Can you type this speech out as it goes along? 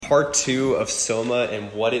part 2 of Soma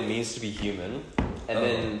and what it means to be human. And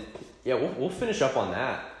then, we'll finish up on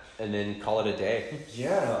that and then call it a day.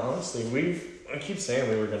 Yeah, honestly, I keep saying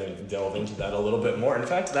we were going to delve into that a little bit more. In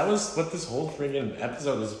fact, that was what this whole friggin'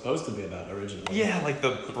 episode was supposed to be about originally. Yeah, like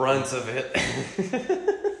the brunt of it.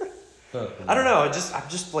 I don't know. I'm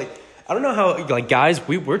just like, I don't know how, like, guys,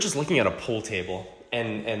 we're just looking at a pool table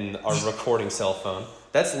and our recording cell phone.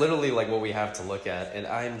 That's literally like what we have to look at. And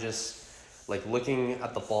I'm just like looking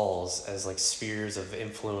at the balls as like spheres of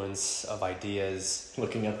influence, of ideas.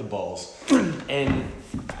 Looking at the balls. And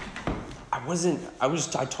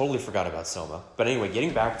I totally forgot about Soma. But anyway,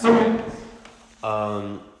 getting back to it,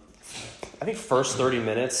 I think first 30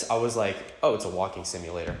 minutes, I was like, oh, it's a walking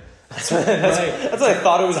simulator. That's what I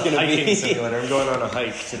thought it was going to be. Hiking simulator. I'm going on a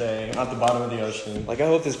hike today at the bottom of the ocean. Like, I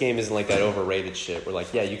hope this game isn't like that overrated shit where,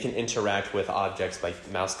 like, yeah, you can interact with objects by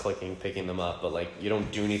mouse clicking, picking them up, but, like, you don't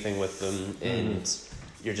do anything with them, and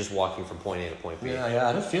you're just walking from point A to point B. Yeah, I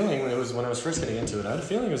had a feeling when I was first getting into it, I had a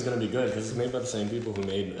feeling it was going to be good because it's made by the same people who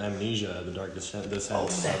made Amnesia, The Dark Descent. Oh,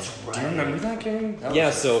 that's right. Do you remember that game? That yeah,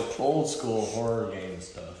 was so old school horror game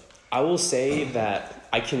stuff. I will say that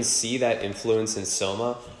I can see that influence in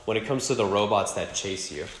Soma when it comes to the robots that chase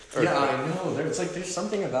you. Yeah, I know. There's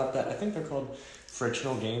something about that. I think they're called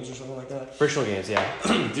frictional games or something like that. Frictional games, yeah.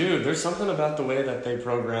 Dude, there's something about the way that they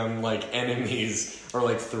program like enemies or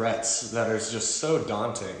like threats that is just so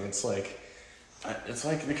daunting. It's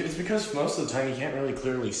because most of the time you can't really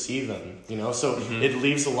clearly see them, you know? So it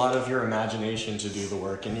leaves a lot of your imagination to do the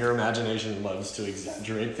work, and your imagination loves to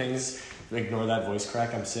exaggerate things. Ignore that voice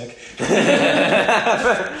crack, I'm sick.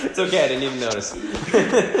 It's okay, I didn't even notice.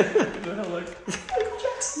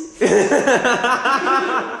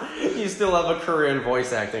 You still have a career in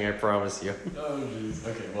voice acting, I promise you. Oh, jeez.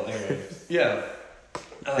 Okay, well, anyway. Yeah.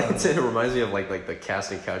 It reminds me of like the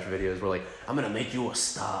casting couch videos where like, I'm gonna make you a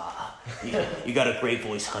star. You got a great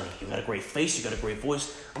voice, honey. You got a great face. You got a great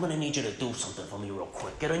voice. I'm gonna need you to do something for me real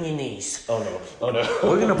quick. Get on your knees. Oh no.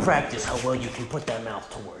 We're gonna practice how well you can put that mouth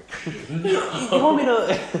to work. You want me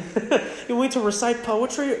to? You want me to recite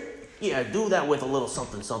poetry? Yeah, do that with a little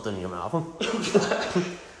something in your mouth.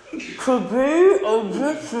 Could be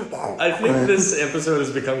objective. I think this episode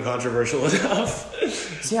has become controversial enough.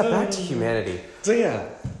 So yeah, back to humanity. So yeah.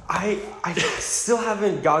 I still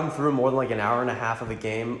haven't gotten through more than like an hour and a half of the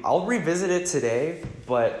game. I'll revisit it today,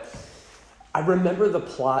 but I remember the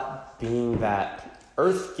plot being that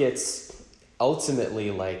Earth gets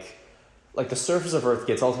ultimately like the surface of Earth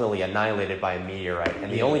gets ultimately annihilated by a meteorite,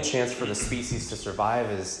 and the only chance for the species to survive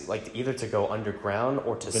is like either to go underground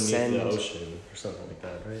or to send the ocean or something like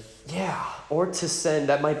that, right? Yeah, or to send,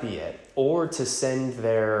 that might be it, or to send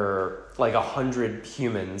their like 100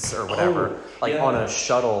 humans or whatever, on a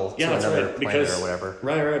shuttle to another planet or whatever.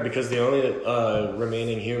 Right, because the only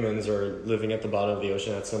remaining humans are living at the bottom of the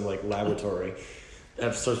ocean at some like laboratory,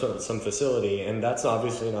 at some facility, and that's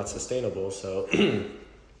obviously not sustainable. So.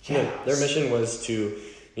 Yeah, their mission was to,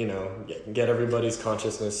 get everybody's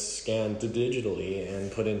consciousness scanned digitally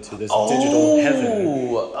and put into this digital heaven.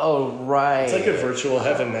 Oh, right. It's like a virtual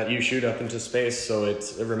heaven that you shoot up into space, so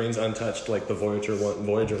it remains untouched, like the Voyager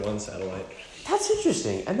 1 satellite. That's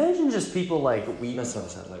interesting. Imagine just people like we. That's not a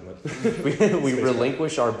satellite, but we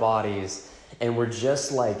relinquish our bodies, and we're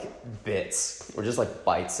just like bits. We're just like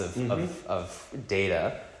bytes of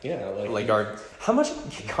data. Yeah, how much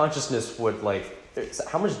consciousness would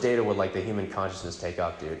how much data would the human consciousness take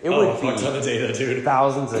up, dude? It would be a ton of data, dude.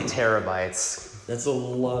 Thousands of terabytes. That's a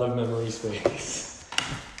lot of memory space.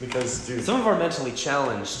 Because, dude, some of our mentally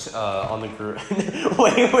challenged on the group.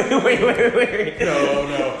 wait.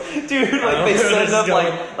 No. Dude, they set up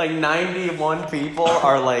like 91 people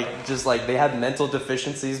are just they have mental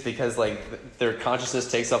deficiencies because their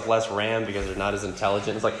consciousness takes up less RAM because they're not as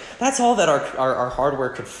intelligent. It's that's all that our hardware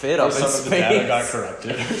could fit up in space. Some of the data got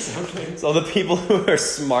corrupted or something. So the people who are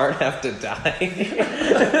smart have to die.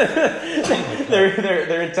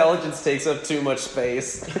 Their intelligence takes up too much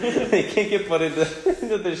space. They can't get put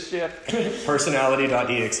into the ship.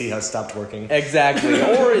 Personality.exe has stopped working. Exactly.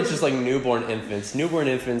 Or it's just newborn infants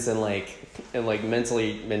and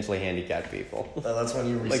mentally handicapped people. That's when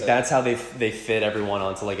you reset. That's how they fit everyone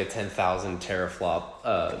onto a 10,000 teraflop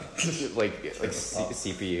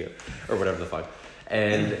CPU or whatever the fuck.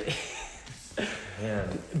 And yeah.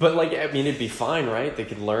 But it'd be fine, right? They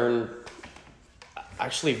could learn.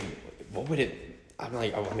 Actually, what would it?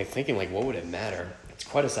 I'm thinking what would it matter? It's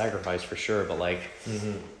quite a sacrifice for sure, but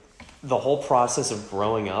the whole process of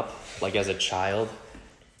growing up, as a child,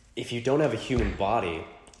 if you don't have a human body,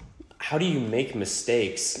 how do you make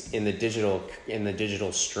mistakes in the digital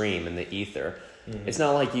stream, in the ether? It's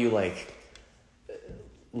not like you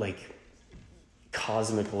like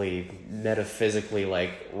cosmically, metaphysically,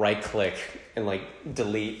 like right click and like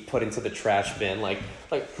delete, put into the trash bin. Like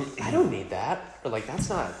I don't need that. Or like that's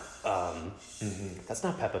not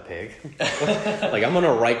Peppa Pig. Like I'm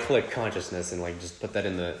gonna right click consciousness and like just put that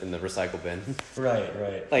in the recycle bin.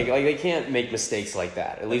 Right. Like they can't make mistakes like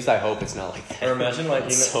that. At least I hope it's not like that. Or imagine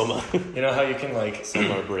like Soma. You know how you can like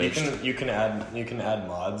Soma abridged. you can add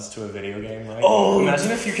mods to a video game, right? Oh,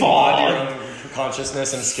 imagine if you can mod your own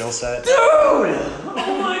consciousness and skill set. Dude!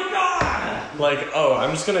 Oh my god! Like, oh,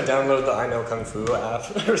 I'm just gonna download the I Know Kung Fu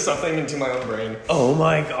app or something into my own brain. Oh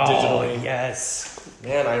my god! Digitally. Yes.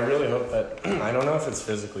 Man, I really hope that. I don't know if it's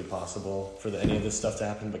physically possible for any of this stuff to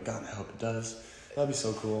happen, but God, I hope it does. That'd be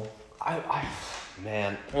so cool.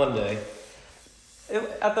 Man, One day.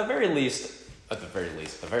 at the very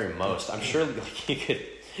most, I'm sure like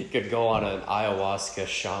you could go on an ayahuasca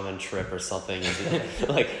shaman trip or something and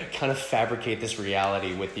like kind of fabricate this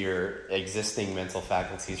reality with your existing mental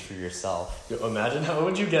faculties for yourself. Imagine how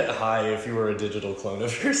would you get high if you were a digital clone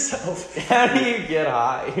of yourself? How do you get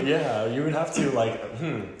high? Yeah, you would have to like.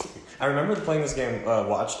 I remember playing this game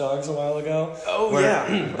Watch Dogs a while ago. Oh where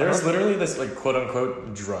yeah. There's literally this like quote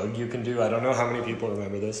unquote drug you can do. I don't know how many people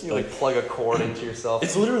remember this. You But like plug a cord into yourself.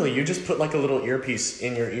 it's literally you just put like a little earpiece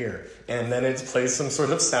in your ear, and then it plays some sort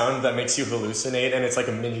of sound that makes you hallucinate, and it's like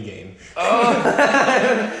a mini game.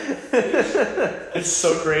 Oh. It's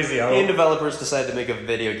so crazy. Game developers decided to make a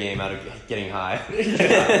video game out of getting high.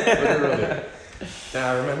 Yeah, literally. Yeah,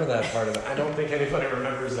 I remember that part of it. I don't think anybody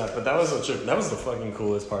remembers that, but that was the fucking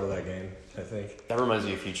coolest part of that game, I think. That reminds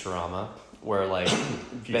me of Futurama, where like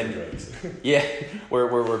Drugs. yeah,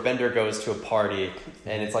 where Bender goes to a party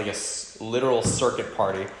and it's like a literal circuit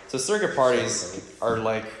party. So circuit parties are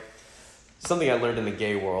like something I learned in the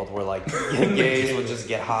gay world, where like gays will just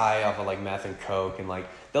get high off of like meth and coke, and like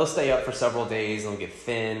they'll stay up for several days and they'll get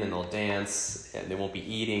thin and they'll dance and they won't be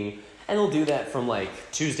eating. And they'll do that from like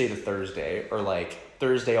Tuesday to Thursday, or like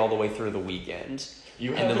Thursday all the way through the weekend.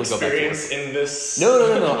 You and have experience in this?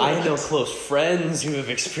 No. I know close friends who have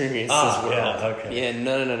experienced this world. Yeah, okay. Yeah,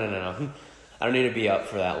 no. I don't need to be up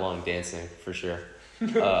for that long dancing, for sure.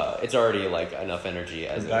 It's already like enough energy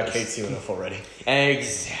as That it is. hates you enough already.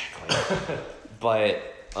 Exactly. But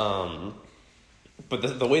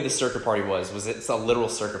the way the circuit party was it's a literal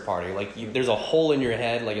circuit party. Like there's a hole in your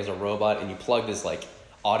head like as a robot, and you plug this like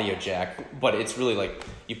audio jack, but it's really like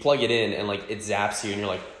you plug it in and like it zaps you and you're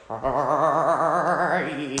like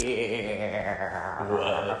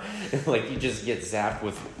like you just get zapped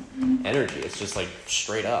with energy. It's just like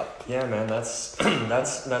straight up. Yeah, man, that's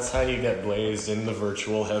how you get blazed in the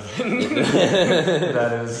virtual heaven.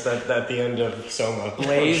 That is at the end of Soma.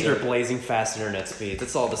 Blazed or blazing fast internet speeds.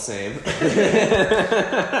 It's all the same.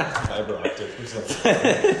 Fiber optic.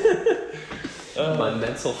 My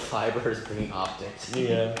mental fibers being optics.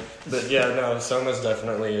 Yeah, but yeah, no, Soma's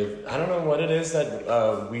definitely. I don't know what it is that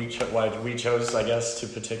why we chose, I guess, to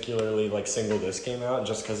particularly like single this game out,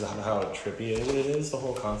 just because of how trippy it is, the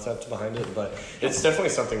whole concept behind it. But it's definitely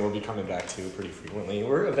something we'll be coming back to pretty frequently.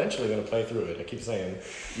 We're eventually going to play through it. I keep saying.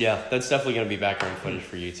 Yeah, that's definitely going to be background footage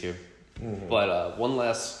for YouTube. Mm-hmm. But one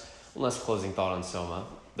last closing thought on Soma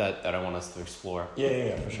that I want us to explore.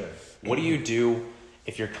 Yeah, for sure. What do you do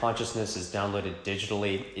if your consciousness is downloaded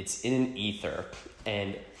digitally? It's in an ether,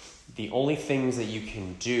 and the only things that you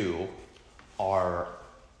can do are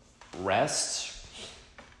rest,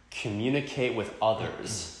 communicate with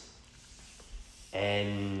others,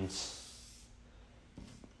 and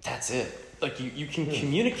that's it. Like you can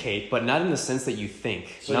communicate, but not in the sense that you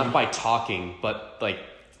think. So not by talking, but like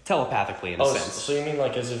telepathically in a sense. So you mean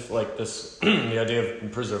like as if like this, the idea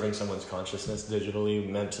of preserving someone's consciousness digitally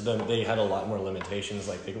meant to them, they had a lot more limitations,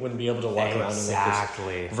 like they wouldn't be able to walk around in like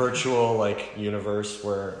this virtual like universe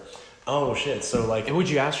where, oh shit, so like... And would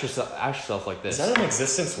you ask yourself like this? Is that an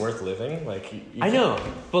existence worth living? Like I know,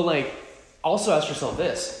 but like also ask yourself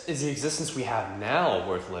this, is the existence we have now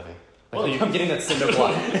worth living? Like, well, I'm getting that cinder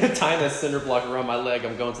block, tying that cinder block around my leg.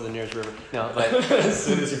 I'm going to the nearest river. No, but as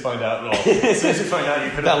soon as you find out,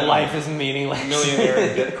 you could that life is meaningless. Millionaire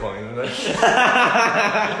in Bitcoin.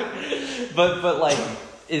 but like,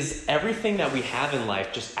 is everything that we have in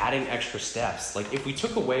life just adding extra steps? Like, if we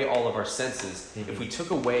took away all of our senses, if we took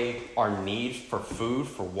away our need for food,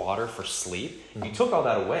 for water, for sleep, you took all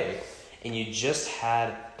that away, and you just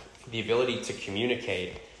had the ability to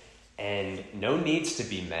communicate, and no needs to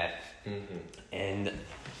be met. And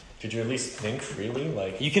could you at least think freely?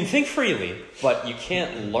 Like you can think freely, but you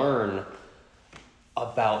can't learn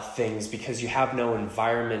about things because you have no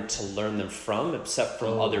environment to learn them from except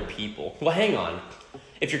from other people. Well, hang on.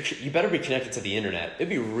 you better be connected to the internet. It'd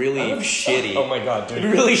be really shitty. Oh my god, dude.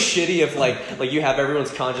 It'd be really shitty if like you have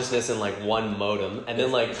everyone's consciousness in like one modem, and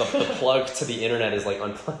then like the plug to the internet is like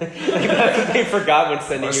unplugged. Like, that's what they forgot when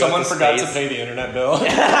sending Or you someone out to forgot space. to pay the internet bill.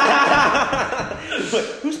 But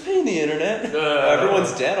who's paying the internet?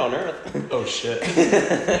 Everyone's dead on Earth. Oh shit.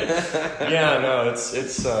 Yeah, no,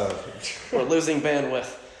 it's We're losing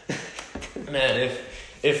bandwidth. man,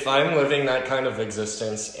 if I'm living that kind of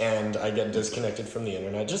existence and I get disconnected from the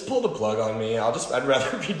internet, just pull the plug on me. I'd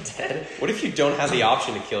rather be dead. What if you don't have the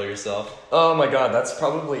option to kill yourself? Oh my god, that's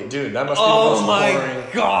probably, dude, that must be the most boring.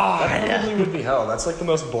 God! That probably would be hell. That's like the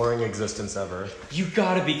most boring existence ever. You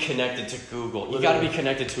gotta be connected to Google. You gotta be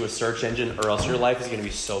connected to a search engine, or else your life is gonna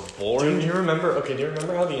be so boring. Dude, do you remember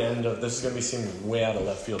how the end of, this is going to be seeming way out of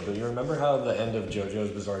left field, but do you remember how the end of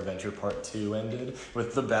JoJo's Bizarre Adventure Part 2 ended?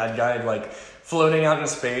 With the bad guy, like, floating out in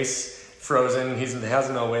space, frozen, he has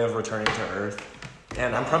no way of returning to Earth.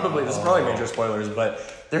 And this is probably major spoilers, but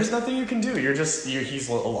there's nothing you can do. He's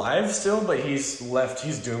alive still, but he's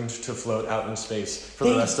doomed to float out in space for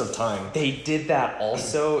the rest of time. They did that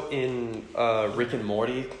also in Rick and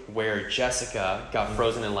Morty, where Jessica got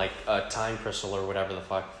frozen in like a time crystal or whatever the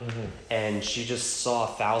fuck, and she just saw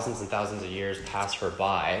thousands and thousands of years pass her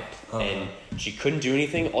by, and she couldn't do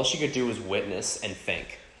anything. All she could do was witness and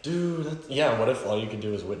think. Dude, what if all you could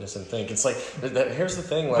do is witness and think? It's like, here's the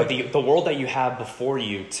thing, like... But the world that you have before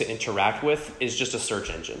you to interact with is just a search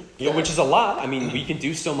engine, which is a lot. I mean, we can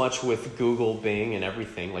do so much with Google, Bing, and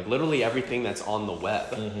everything, like literally everything that's on the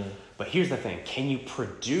web. But here's the thing, can you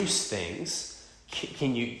produce things?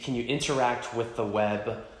 Can you interact with the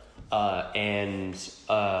web and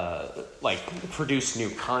produce new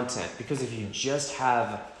content? Because if you just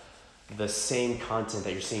have the same content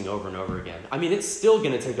that you're seeing over and over again, I mean, it's still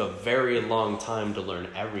going to take a very long time to learn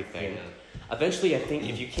everything. Eventually, I think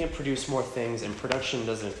if you can't produce more things and production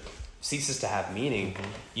ceases to have meaning,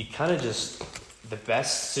 you kind of just, the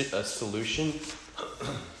best solution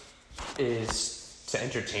is to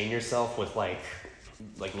entertain yourself with like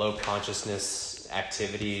low consciousness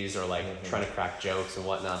activities, or like trying to crack jokes and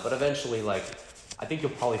whatnot. But eventually, like, I think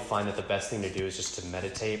you'll probably find that the best thing to do is just to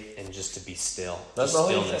meditate and just to be still. That's just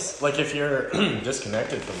stillness. Like if you're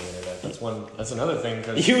disconnected from the internet, that's another thing.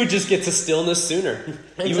 Cause you would just get to stillness sooner.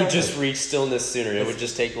 Exactly. You would just reach stillness sooner. It would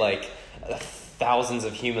just take like thousands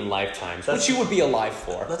of human lifetimes, which you would be alive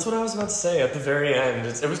for. That's what I was about to say at the very end.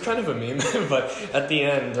 It was kind of a meme, but at the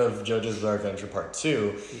end of JoJo's Bizarre Adventure Part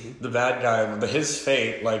 2, the bad guy, his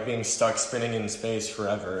fate, like being stuck spinning in space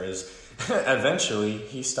forever, is eventually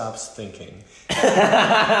he stops thinking. You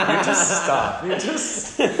just stop. You're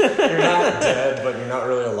not dead, but you're not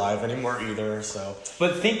really alive anymore either, so.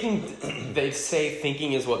 But they say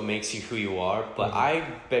thinking is what makes you who you are, but I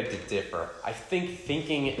beg to differ. I think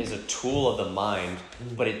thinking is a tool of the mind,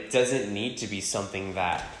 but it doesn't need to be something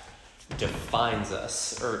that defines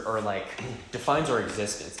us or like defines our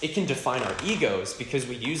existence. It can define our egos because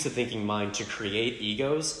we use the thinking mind to create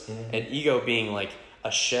egos, and ego being like a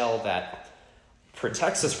shell that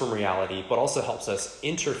protects us from reality, but also helps us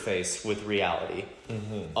interface with reality.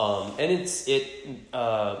 And it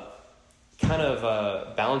kind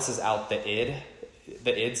of balances out the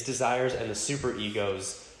id's desires and the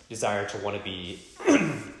superego's desire to want to be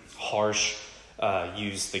harsh,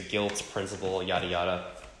 use the guilt principle, yada yada.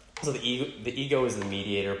 So the ego is the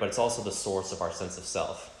mediator, but it's also the source of our sense of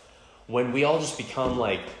self. When we all just become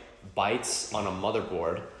like bytes on a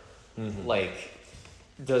motherboard, like,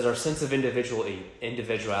 does our sense of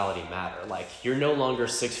individuality matter? Like, you're no longer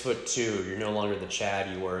 6'2", you're no longer the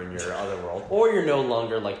Chad you were in your other world, or you're no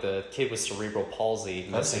longer like the kid with cerebral palsy.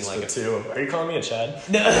 I'm 6'2". Are you calling me a Chad?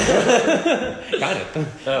 Kind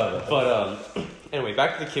of. Oh, but anyway,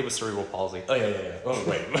 back to the kid with cerebral palsy. Oh yeah. Oh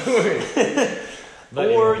wait.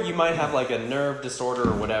 Or you might have like a nerve disorder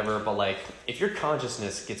or whatever, but like if your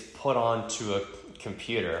consciousness gets put onto a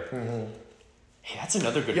computer, hey, that's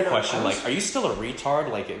another good question. Like, are you still a retard?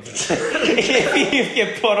 Like, if you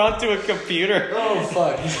get put onto a computer? Oh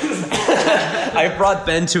fuck! I brought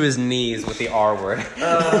Ben to his knees with the R word.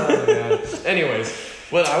 Oh man. Anyways,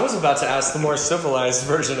 well, I was about to ask the more civilized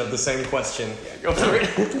version of the same question. Yeah, go for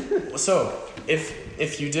it. So,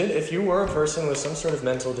 if you were a person with some sort of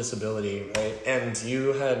mental disability, right, and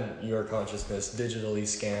you had your consciousness digitally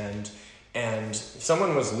scanned, and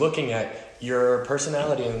someone was looking at your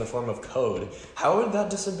personality in the form of code, how would that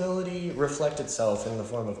disability reflect itself in the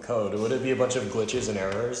form of code? Would it be a bunch of glitches and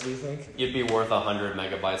errors, do you think? You'd be worth 100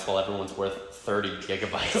 megabytes while everyone's worth 30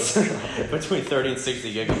 gigabytes. Between 30 and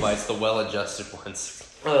 60 gigabytes, the well-adjusted ones.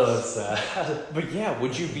 Oh, that's sad. But yeah,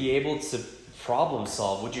 would you be able to problem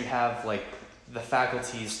solve? Would you have, like, the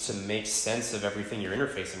faculties to make sense of everything you're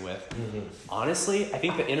interfacing with. Honestly, I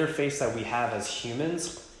think the interface that we have as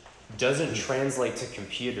humans doesn't translate to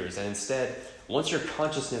computers, and instead, once your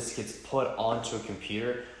consciousness gets put onto a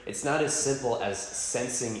computer, it's not as simple as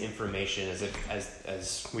sensing information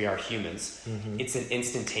as we are humans. It's an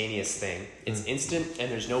instantaneous thing. It's instant, and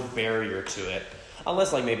there's no barrier to it,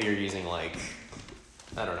 unless like maybe you're using like,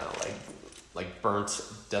 I don't know, like burnt,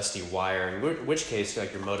 dusty wire, in which case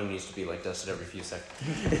like your modem needs to be like dusted every few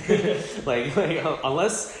seconds. like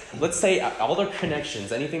unless, let's say all their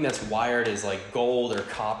connections, anything that's wired is like gold or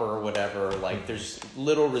copper or whatever, like there's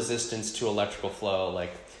little resistance to electrical flow,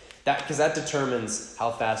 like that, because that determines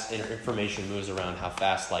how fast information moves around, how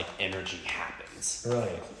fast like energy happens.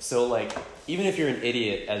 Right. So like, even if you're an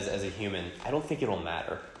idiot as a human, I don't think it'll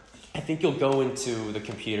matter. I think you'll go into the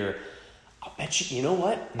computer, I'll bet you know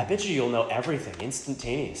what? I bet you'll know everything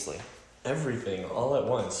instantaneously. Everything, all at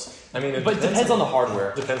once. I mean, it depends on the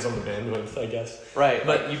hardware. Depends on the bandwidth, I guess. Right,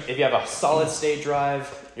 but if you have a solid state drive,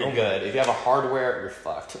 you're good. If you have a hardware, you're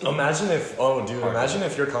fucked. Imagine if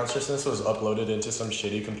your consciousness was uploaded into some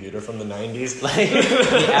shitty computer from the 90s. Like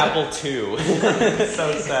the Apple II.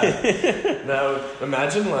 So sad. Now,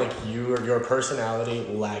 imagine like your personality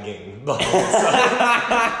lagging behind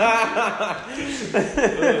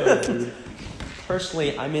the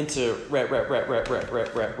Personally, I'm into red. I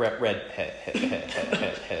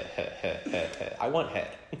want head.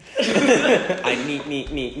 I need.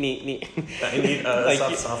 I need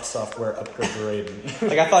a soft software upgrade.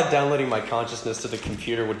 Like I thought downloading my consciousness to the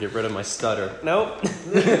computer would get rid of my stutter. Nope.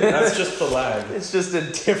 That's just the lag. It's just a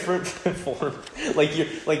different form.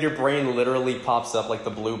 Like your brain literally pops up like the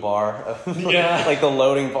blue bar. Yeah. Like the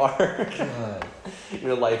loading bar. God.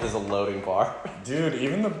 Your life is a loading bar. Dude,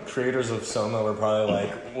 even the creators of Soma were probably like,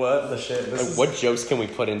 what the shit? What jokes can we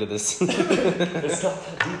put into this? It's not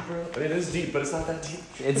that deep, bro. It is deep, but it's not that deep.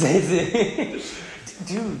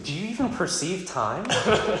 Dude, do you even perceive time?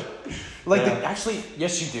 Actually,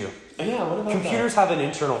 yes you do. Yeah, what about computers have an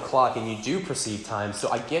internal clock and you do perceive time, so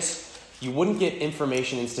I guess you wouldn't get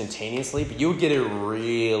information instantaneously, but you would get it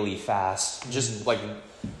really fast. Just like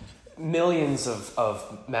millions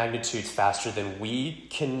of magnitudes faster than we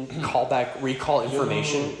can recall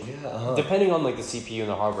information. Depending on like the CPU and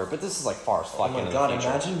the hardware, but this is like far as fuck into the future.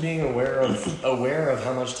 Imagine being aware of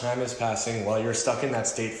how much time is passing while you're stuck in that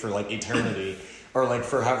state for like eternity. Or like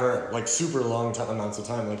for however like super long amounts of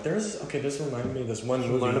time. Like this reminded me of this one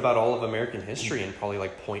movie. You learn about all of American history in probably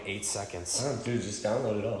like 0.8 seconds. Oh, dude, just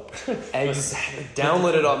download it all. Exactly.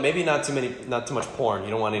 Download it all. Maybe not too much porn. You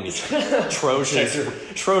don't want any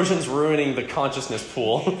Trojans ruining the consciousness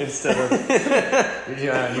pool. Instead of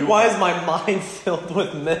why is my mind filled with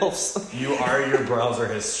MILFs? You are your browser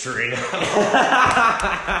history.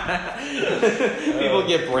 People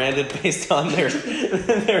get branded based on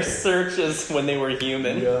their searches when they were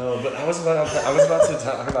human. Yeah, but I was about to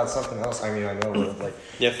talk about something else. I mean, I know we're like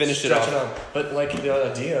finish it off. But like the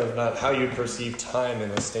idea about how you perceive time in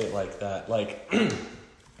a state like that. Like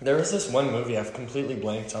there was this one movie, I've completely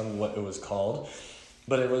blanked on what it was called,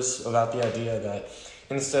 but it was about the idea that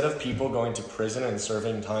instead of people going to prison and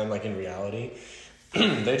serving time like in reality,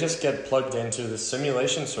 they just get plugged into this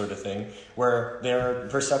simulation sort of thing where their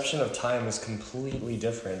perception of time is completely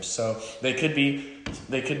different. So they could be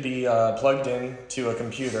plugged in to a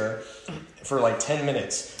computer for like 10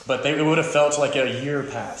 minutes, but it would have felt like a year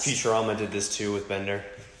passed. Futurama did this too with Bender.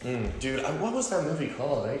 Dude, what was that movie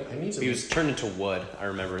called? I need to. He was turned into wood, I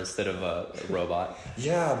remember, instead of a robot.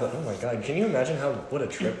 Yeah, but oh my god, can you imagine what a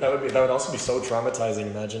trip that would be? That would also be so traumatizing.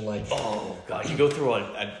 Imagine like, oh god, you go through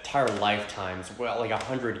an entire lifetime's, like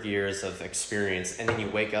 100 years of experience, and then you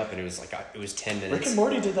wake up and it was 10 minutes. Rick and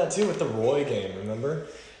Morty did that too with the Roy game. Remember?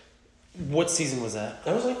 What season was that?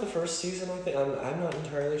 That was like the first season, I think. I'm not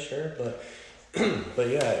entirely sure, but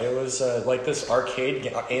yeah, it was like this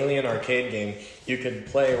alien arcade game you could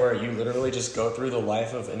play where you literally just go through the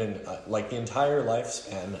life of like the entire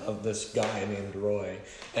lifespan of this guy named Roy,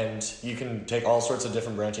 and you can take all sorts of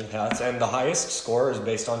different branching paths, and the highest score is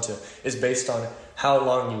based on how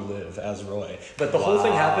long you live as Roy. But the whole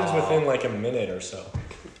thing happens within like a minute or so.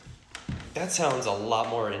 That sounds a lot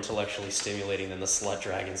more intellectually stimulating than the Slut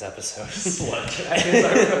Dragons episode. Slut Dragons,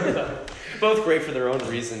 I remember that. Both great for their own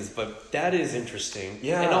reasons, but that is interesting.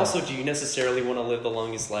 Yeah. And also, do you necessarily want to live the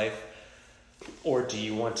longest life? Or do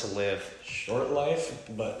you want to live short life?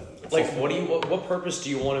 But like, what purpose do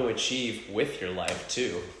you want to achieve with your life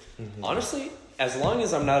too? Mm-hmm. Honestly, as long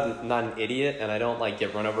as I'm not an idiot and I don't like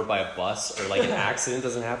get run over by a bus or like an accident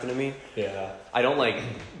doesn't happen to me. Yeah. I don't like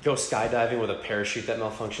go skydiving with a parachute that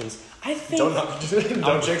malfunctions. I think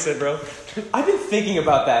Don't jinx it, bro. I've been thinking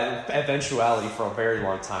about that eventuality for a very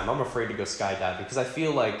long time. I'm afraid to go skydiving because I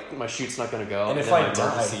feel like my chute's not going to go. And if then I my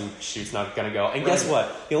die- emergency chute's not going to go. And guess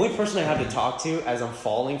what? The only person I have to talk to as I'm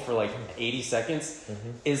falling for like 80 seconds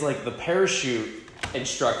is like the parachute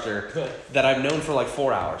instructor that I've known for like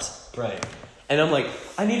 4 hours. Right. And I'm like,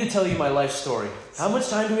 I need to tell you my life story. How much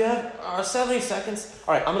time do we have? 70 seconds.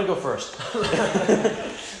 All right, I'm going to go first.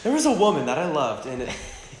 There was a woman that I loved, and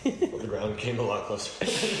The ground came a lot closer.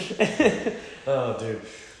 Oh, dude.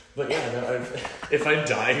 But yeah, no, if I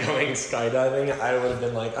die going skydiving, I would have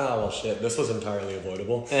been like, oh, well, shit, this was entirely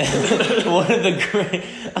avoidable. one of the great.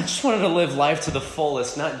 I just wanted to live life to the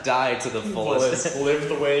fullest, not die to the fullest. Lived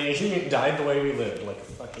the way, died the way we lived, like a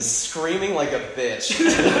fucking... Screaming like a bitch.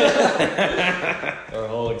 Our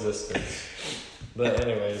whole existence. But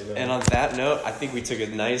anyways, man. And on that note, I think we took a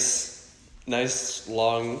nice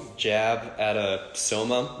long jab at a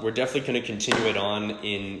Soma. We're definitely going to continue it on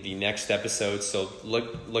in the next episode, so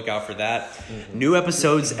look out for that. New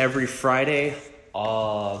episodes every Friday.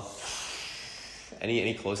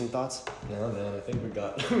 Any closing thoughts? No, man, I think we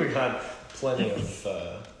got plenty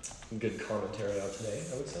of good commentary out today,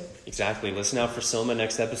 I would say. Exactly. Listen out for Soma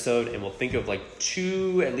next episode, and we'll think of like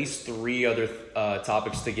at least 3 other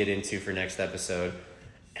topics to get into for next episode.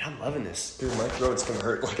 And I'm loving this. Dude, my throat's gonna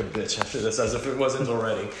hurt like a bitch after this, as if it wasn't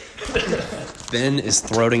already. Ben is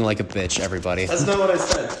throating like a bitch, everybody. That's not what I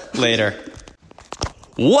said. Later.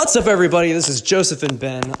 What's up, everybody? This is Joseph and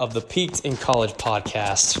Ben of the Peaked in College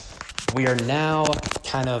podcast. We are now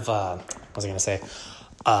kind of, what was I going to say?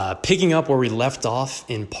 Picking up where we left off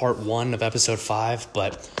in part 1 of episode 5,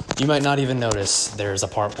 but you might not even notice there's a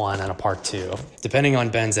part 1 and a part 2, depending on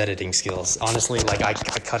Ben's editing skills. Honestly, like I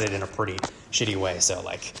cut it in a pretty shitty way, so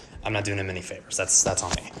like I'm not doing him any favors. That's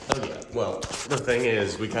on me. Oh yeah. Well, the thing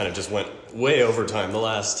is, we kind of just went way over time the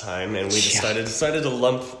last time, and we decided to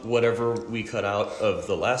lump whatever we cut out of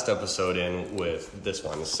the last episode in with this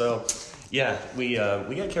one. So, yeah, we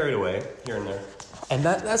got carried away here and there. And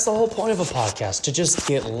that's the whole point of a podcast, to just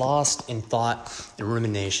get lost in thought and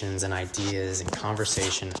ruminations and ideas and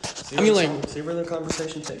conversation. See where the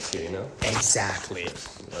conversation takes you, you know? Exactly.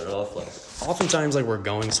 Let it all flow. Oftentimes, like, we're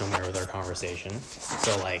going somewhere with our conversation.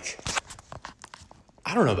 So, like,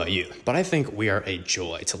 I don't know about you, but I think we are a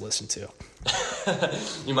joy to listen to.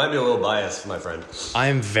 You might be a little biased, my friend. I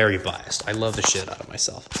am very biased. I love the shit out of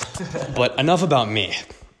myself. But enough about me,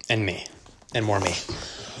 and more me.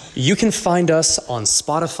 You can find us on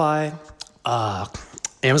Spotify,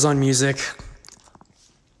 Amazon Music,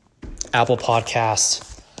 Apple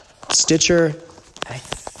Podcasts, Stitcher, and I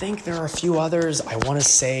think there are a few others. I want to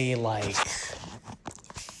say like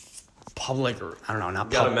public, or I don't know,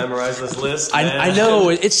 not Gotta public. memorize this list. I know,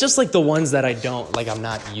 it's just like the ones that I'm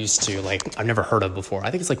not used to, like I've never heard of before.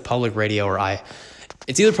 I think it's like Public Radio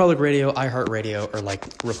it's either Public Radio, iHeartRadio, or like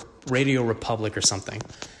Radio Republic or something.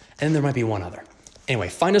 And there might be one other. Anyway,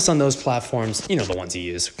 find us on those platforms, you know, the ones you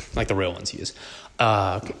use, like the real ones you use.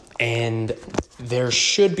 And there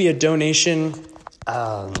should be a donation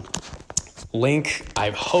link,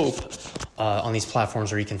 I hope, on these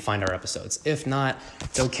platforms where you can find our episodes. If not,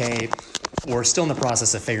 it's okay. We're still in the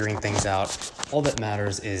process of figuring things out. All that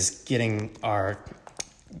matters is getting a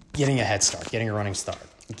head start, getting a running start,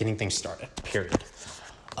 getting things started, period.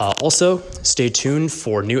 Also, stay tuned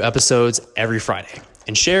for new episodes every Friday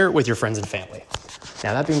and share with your friends and family.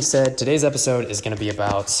 Now, that being said, today's episode is going to be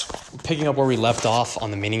about picking up where we left off on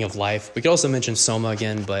the meaning of life. We could also mention Soma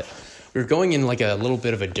again, but we're going in like a little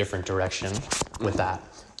bit of a different direction with that.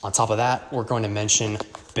 On top of that, we're going to mention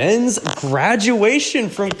Ben's graduation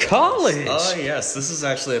from college. Oh, yes. This is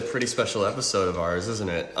actually a pretty special episode of ours, isn't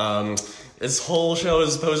it? This whole show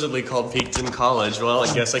is supposedly called Peaked in College. Well,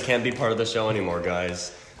 I guess I can't be part of the show anymore,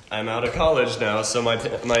 guys. I'm out of college now, so my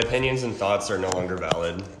opinions and thoughts are no longer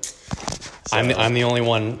valid. So. I'm the only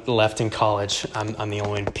one left in college. I'm the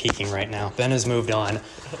only one peaking right now. Ben has moved on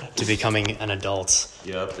to becoming an adult.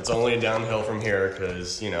 Yep, it's only downhill from here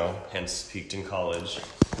because, hence Peaked in College.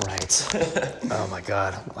 Right. Oh my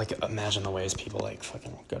God. Like, imagine the ways people like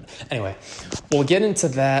fucking good. Anyway, we'll get into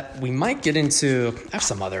that. We might get into, I have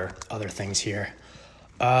some other things here.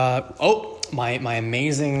 My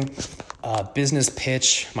amazing business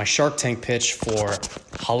pitch, my Shark Tank pitch for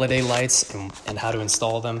holiday lights and how to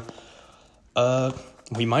install them.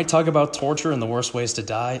 We might talk about torture and the worst ways to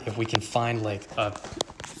die if we can find like a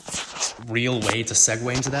real way to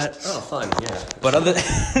segue into that. Oh, fun, yeah. But I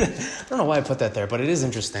don't know why I put that there, but it is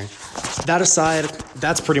interesting. That aside,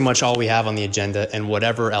 that's pretty much all we have on the agenda, and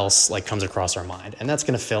whatever else like comes across our mind, and that's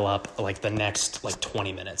gonna fill up like the next like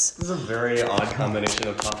 20 minutes. This is a very odd combination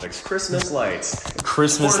of topics. Christmas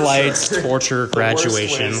lights, Torture,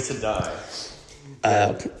 graduation. The worst ways to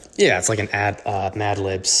die. Yeah, it's like an Mad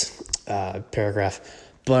Libs paragraph.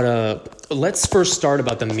 But let's first start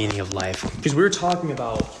about the meaning of life, because we were talking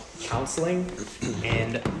about counseling,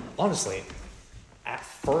 and honestly, at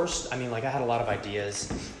first, I mean, like I had a lot of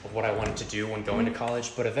ideas of what I wanted to do when going to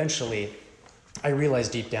college, but eventually I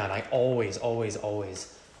realized deep down I always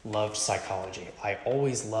loved psychology. I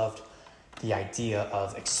always loved the idea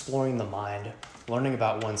of exploring the mind, learning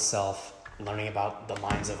about oneself, learning about the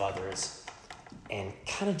minds of others, and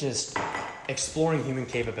kind of just exploring human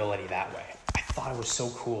capability that way. I thought it was so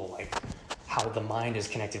cool, like how the mind is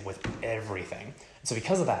connected with everything. So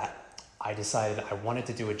because of that, I decided I wanted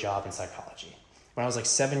to do a job in psychology. When I was like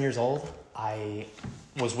 7 years old, I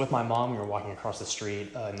was with my mom. We were walking across the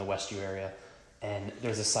street in the Westview area, and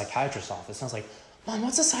there's a psychiatrist's office. And I was like, Mom,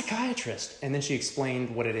 what's a psychiatrist? And then she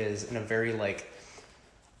explained what it is in a very like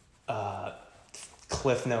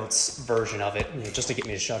Cliff Notes version of it, you know, just to get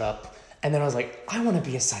me to shut up. And then I was like, I want to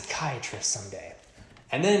be a psychiatrist someday.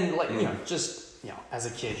 And then, like, just, as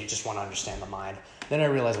a kid, you just want to understand the mind. Then I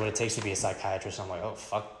realized what it takes to be a psychiatrist. I'm like, oh,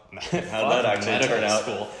 fuck. How'd that actually turn out?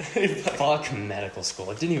 School. Fuck medical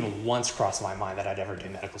school. It didn't even once cross my mind that I'd ever do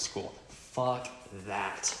medical school. Fuck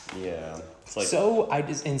that. Yeah. It's like, so I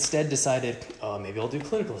just instead decided, maybe I'll do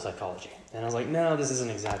clinical psychology. And I was like, no, this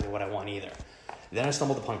isn't exactly what I want either. Then I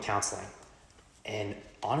stumbled upon counseling. And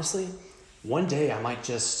honestly, one day I might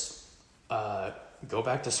just go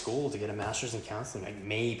back to school to get a master's in counseling. Like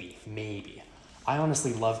maybe. I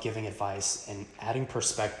honestly love giving advice and adding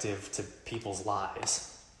perspective to people's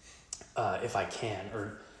lives, if I can,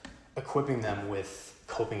 or equipping them with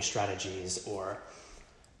coping strategies or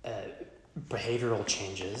behavioral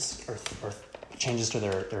changes or changes to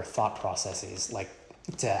their thought processes, like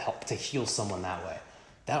to help to heal someone that way.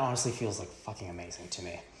 That honestly feels like fucking amazing to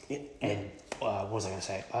me. Yeah. And what was I going to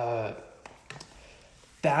say?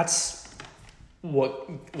 That's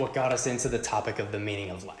what got us into the topic of the meaning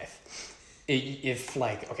of life. If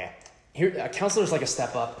like, okay, here a counselor is like a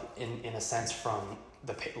step up in a sense from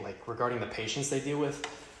regarding the patients they deal with.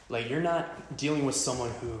 Like, you're not dealing with someone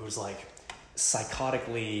who's like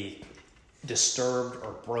psychotically disturbed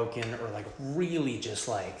or broken, or like really just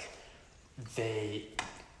like they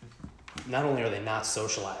not only are they not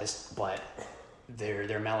socialized, but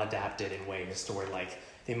they're maladapted in ways to where like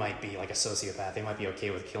they might be like a sociopath. They might be okay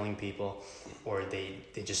with killing people, or they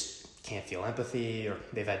just can't feel empathy, or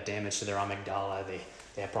they've had damage to their amygdala.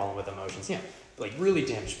 They have problem with emotions. Yeah, like really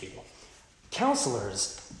damaged people.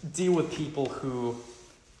 Counselors deal with people who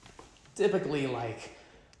typically, like,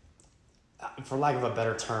 for lack of a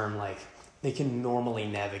better term, like they can normally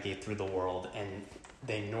navigate through the world, and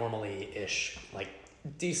they normally-ish, like,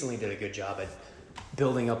 decently did a good job at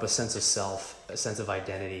building up a sense of self, a sense of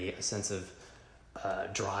identity, a sense of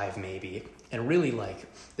drive maybe, and really like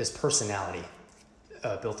this personality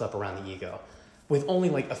built up around the ego, with only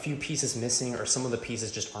like a few pieces missing, or some of the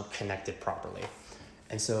pieces just aren't connected properly.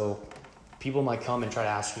 And so people might come and try to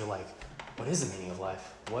ask you, like, what is the meaning of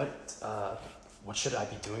life? What should I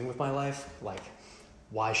be doing with my life? Like,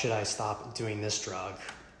 why should I stop doing this drug?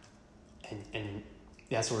 And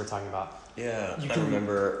that's what we're talking about. Yeah, I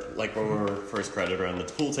remember, like, when we were first crowded around the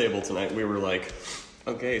pool table tonight, we were like,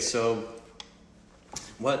 okay, so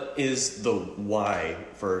what is the why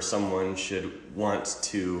for someone should want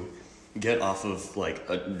to get off of, like,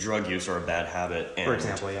 a drug use or a bad habit, and, for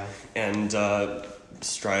example, yeah, and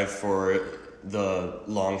strive for the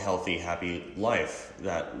long, healthy, happy life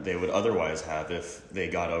that they would otherwise have if they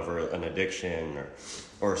got over an addiction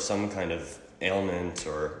or some kind of ailment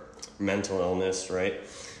or mental illness, right?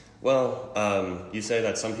 Well, you say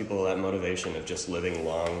that some people, that motivation of just living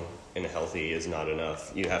long and healthy is not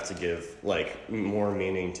enough. You have to give, like, more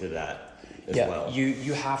meaning to that as well.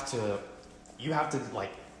 You have to,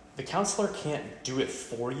 like, the counselor can't do it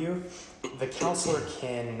for you. The counselor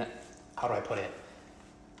can, how do I put it,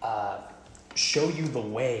 show you the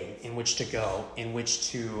way in which to go, in which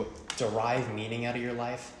to derive meaning out of your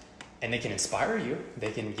life, and they can inspire you.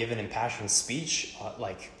 They can give an impassioned speech,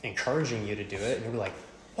 like encouraging you to do it, and you'll be like,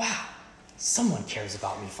 wow, someone cares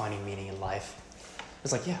about me finding meaning in life.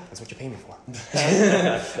 It's like, yeah, that's what you pay me for.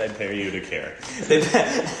 They pay you to care.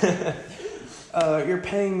 You're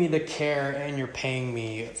paying me to care, and you're paying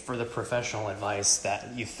me for the professional advice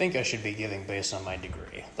that you think I should be giving based on my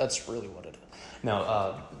degree. That's really what it is.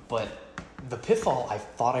 No, but the pitfall I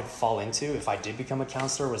thought I'd fall into if I did become a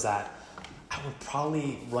counselor was that I would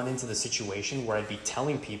probably run into the situation where I'd be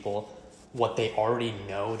telling people what they already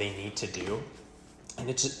know they need to do. And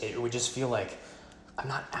it would just feel like I'm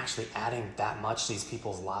not actually adding that much to these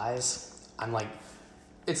people's lives. I'm like,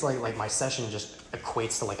 it's like my session just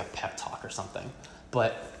equates to like a pep talk or something.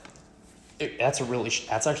 But that's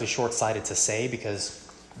actually short-sighted to say,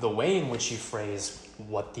 because the way in which you phrase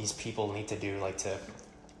what these people need to do, like to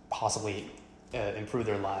possibly improve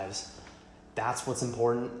their lives, that's what's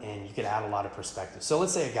important, and you could add a lot of perspective. So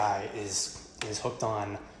let's say a guy is hooked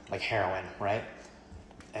on like heroin, right?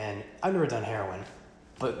 And I've never done heroin,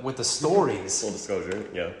 but with the stories, Full disclosure,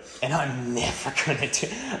 yeah. and I'm never gonna do.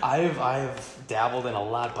 I've dabbled in a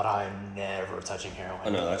lot, but I'm never touching heroin. Oh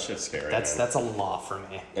no, that shit's scary. That's man. a lot for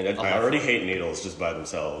me. And I already hate needles just by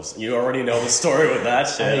themselves. You already know the story with that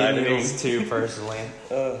shit. I hate didn't needles too, personally.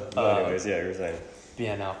 But anyways, yeah, you were saying.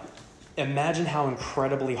 Yeah, no. Imagine how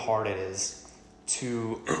incredibly hard it is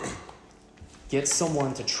to get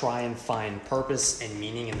someone to try and find purpose and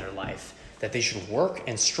meaning in their life that they should work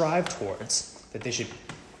and strive towards, that they should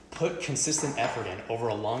put consistent effort in over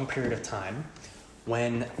a long period of time,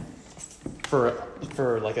 when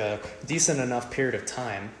for like a decent enough period of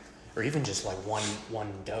time, or even just like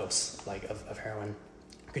one dose like of heroin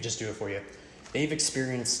could just do it for you. They've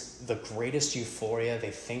experienced the greatest euphoria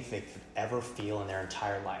they think they could ever feel in their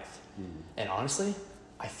entire life. And honestly,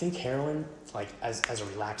 I think heroin, like as a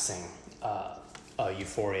relaxing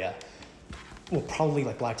euphoria, will probably,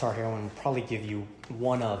 like black tar heroin, will probably give you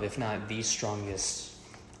one of, if not the strongest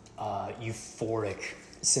euphoric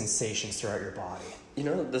sensations throughout your body. You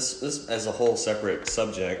know, this as a whole separate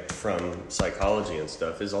subject from psychology and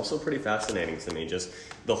stuff is also pretty fascinating to me. Just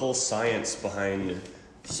the whole science behind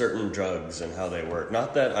certain drugs and how they work.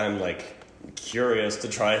 Not that I'm like curious to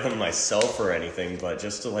try them myself or anything, but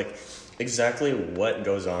just to like exactly what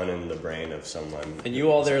goes on in the brain of someone. And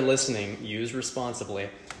you all there listening, use responsibly.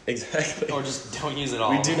 Exactly. Or just don't use it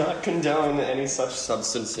all. We do not condone any such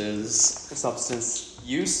substances. Substance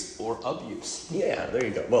use or abuse. Yeah, there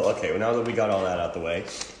you go. Well, okay, well, now that we got all that out the way,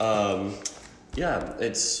 yeah,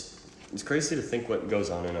 it's crazy to think what goes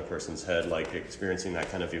on in a person's head, like experiencing that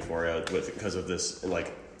kind of euphoria because of this,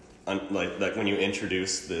 like when you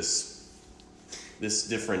introduce this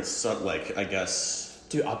different I guess.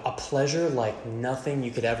 Dude, a pleasure like nothing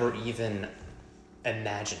you could ever even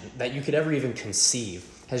imagine, that you could ever even conceive,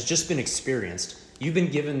 has just been experienced. You've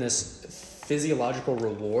been given this physiological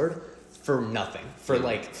reward for nothing, for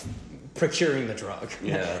like procuring the drug.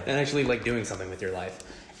 Yeah. And actually like doing something with your life.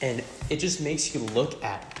 And it just makes you look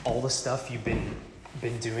at all the stuff you've been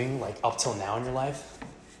doing like up till now in your life,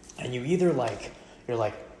 and you either you're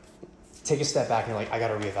like take a step back and you're like, I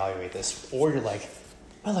gotta reevaluate this, or you're like,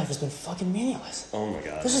 my life has been fucking meaningless. Oh my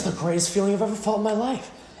god. This is the greatest feeling I've ever felt in my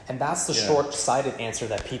life. And that's the short-sighted answer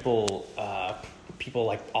that people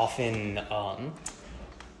like often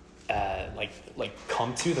like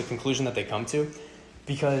come to, the conclusion that they come to,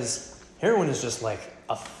 because heroin is just like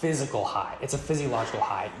a physical high. It's a physiological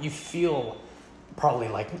high. You feel probably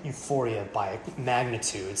like euphoria by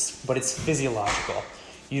magnitudes, but it's physiological.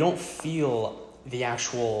 You don't feel the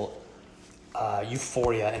actual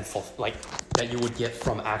euphoria and that you would get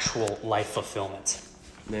from actual life fulfillment.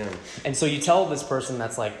 Man. And so you tell this person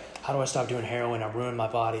that's like, how do I stop doing heroin? I ruined my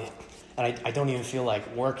body, and I don't even feel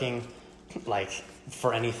like working like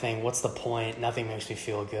for anything. What's the point? Nothing makes me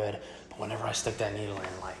feel good. But whenever I stick that needle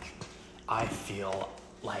in, like, I feel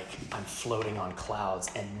like I'm floating on clouds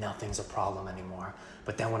and nothing's a problem anymore.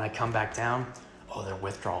 But then when I come back down, oh, their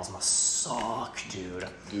withdrawals must suck, dude.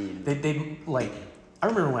 They like, I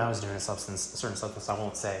remember when I was doing a certain substance I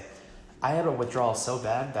won't say, I had a withdrawal so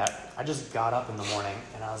bad that I just got up in the morning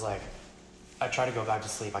and I was like, I tried to go back to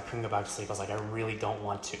sleep. I couldn't go back to sleep. I was like, I really don't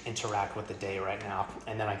want to interact with the day right now.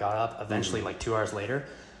 And then I got up eventually like 2 hours later,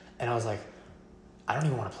 and I was like, I don't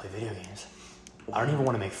even want to play video games. I don't even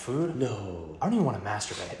want to make food. No. I don't even want to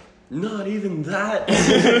masturbate. Not even that.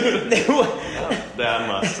 That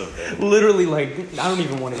must have been. Literally, like, I don't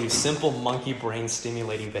even want to do simple monkey brain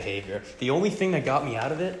stimulating behavior. The only thing that got me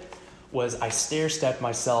out of it was I stair-stepped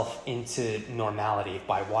myself into normality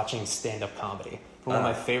by watching stand-up comedy from one of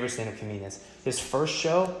my favorite stand-up comedians. His first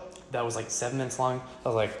show, that was like 7 minutes long, I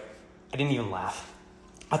was like, I didn't even laugh.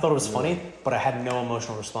 I thought it was funny, but I had no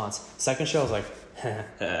emotional response. Second show, I was like,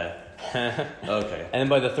 Okay. and then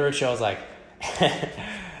by the third show, I was like,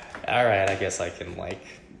 all right, I guess I can like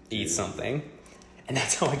eat something. And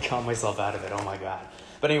that's how I got myself out of it. Oh my God.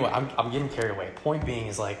 But anyway, I'm getting carried away. Point being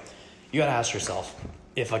is like, you got to ask yourself,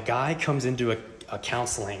 if a guy comes into a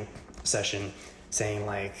counseling session saying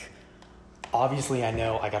like, obviously I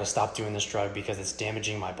know I got to stop doing this drug because it's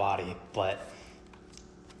damaging my body, but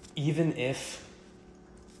even if,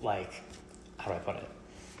 like, how do I put it?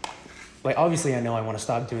 Like, obviously I know I want to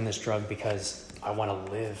stop doing this drug because I want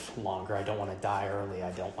to live longer. I don't want to die early.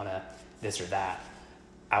 I don't want to this or that.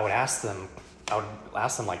 I would ask them,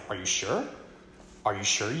 like, are you sure? Are you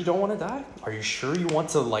sure you don't want to die? Are you sure you want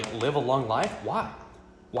to, like, live a long life? Why?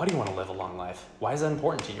 Why do you want to live a long life? Why is that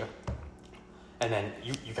important to you? And then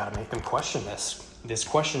you got to make them question this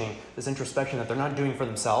questioning, this introspection that they're not doing for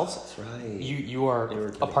themselves. That's right. You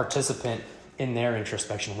are a participant in their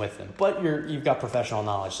introspection with them, but you've got professional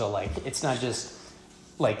knowledge. So, like, it's not just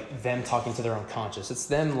like them talking to their own conscious. It's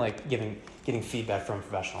them, like, getting feedback from a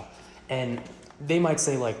professional. And they might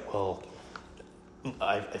say, like, well,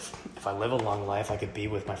 if I live a long life, I could be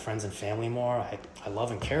with my friends and family more. I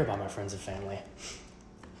love and care about my friends and family.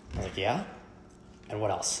 I'm like, yeah? And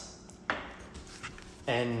what else?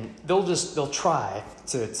 And they'll try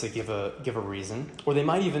to give a reason, or they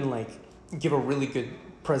might even, like, give a really good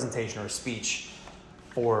presentation or a speech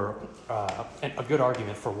or a good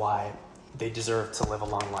argument for why they deserve to live a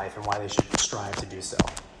long life and why they should strive to do so.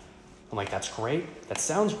 I'm like, that's great. That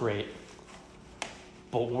sounds great.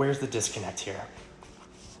 But where's the disconnect here?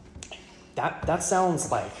 That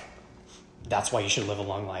sounds like that's why you should live a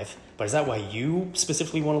long life. But is that why you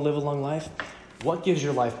specifically want to live a long life? What gives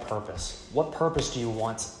your life purpose? What purpose do you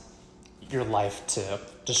want your life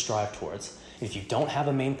to strive towards? If you don't have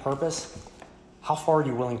a main purpose, how far are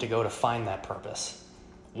you willing to go to find that purpose?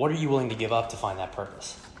 What are you willing to give up to find that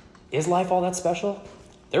purpose? Is life all that special?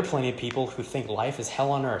 There are plenty of people who think life is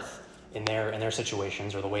hell on earth in their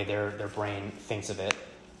situations or the way their brain thinks of it.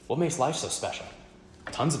 What makes life so special?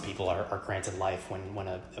 Tons of people are granted life when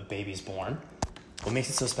a baby's born. What makes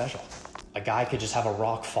it so special? A guy could just have a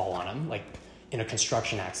rock fall on him, like in a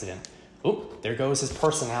construction accident. Oh, there goes his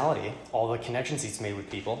personality, all the connections he's made with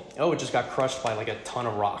people. Oh, it just got crushed by like a ton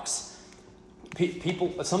of rocks.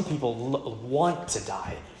 Some people want to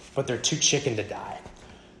die, but they're too chicken to die.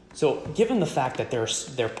 So given the fact that there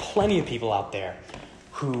are plenty of people out there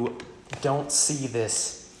who don't see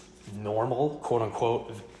this normal, quote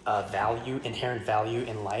unquote, inherent value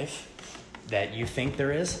in life that you think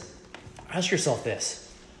there is, ask yourself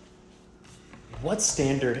this. What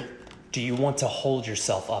standard do you want to hold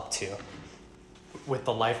yourself up to with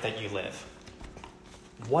the life that you live?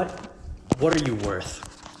 What are you worth?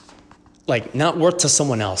 Like, not worth to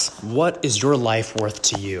someone else. What is your life worth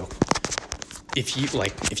to you? If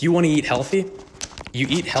you want to eat healthy, you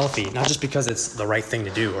eat healthy, not just because it's the right thing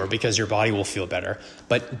to do or because your body will feel better,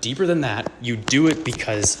 but deeper than that, you do it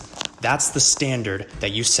because that's the standard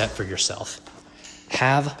that you set for yourself.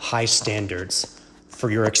 Have high standards for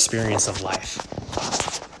your experience of life.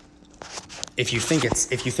 If you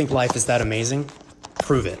think life is that amazing,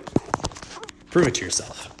 prove it. Prove it to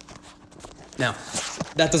yourself. Now,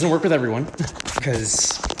 that doesn't work with everyone,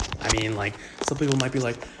 because, I mean, like, some people might be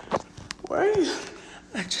like,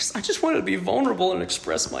 I just wanted to be vulnerable and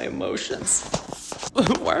express my emotions.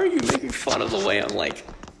 Why are you making fun of the way I'm, like,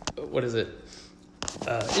 what is it?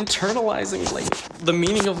 Internalizing, like, the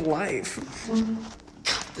meaning of life.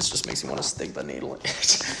 This just makes me want to stick the needle in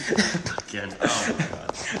it. Again, oh my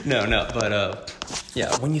god. No, but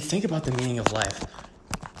yeah, when you think about the meaning of life,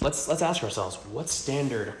 let's ask ourselves, what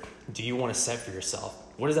standard do you want to set for yourself?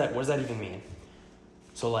 What does that even mean?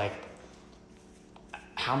 So, like,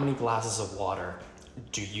 how many glasses of water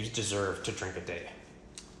do you deserve to drink a day?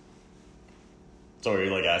 So are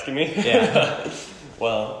you, like, asking me? Yeah.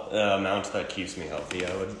 Well, the amount that keeps me healthy,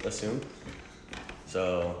 I would assume.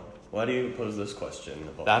 So, why do you pose this question?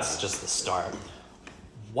 That's just the start.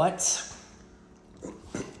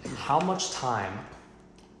 How much time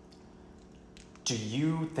do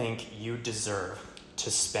you think you deserve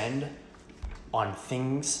to spend on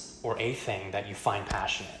things or a thing that you find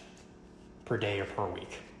passionate per day or per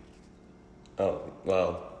week? Oh,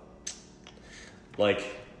 well,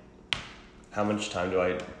 like, how much time do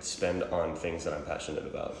I spend on things that I'm passionate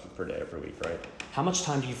about per day or per week, right? How much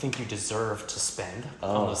time do you think you deserve to spend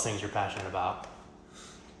on those things you're passionate about?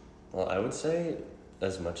 Well, I would say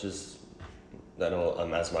as much as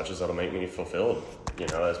that'll make me fulfilled,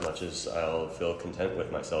 as much as I'll feel content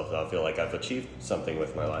with myself, I'll feel like I've achieved something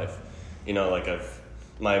with my life. Like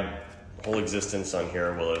my whole existence on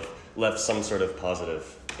here will have left some sort of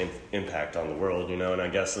positive impact on the world, and I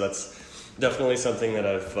guess that's definitely something that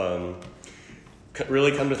I've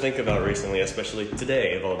really come to think about recently, especially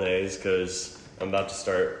today of all days, because I'm about to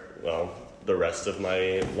start, the rest of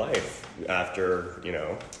my life after,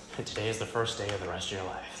 Today is the first day of the rest of your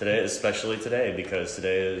life. Today, especially today, because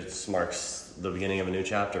today marks the beginning of a new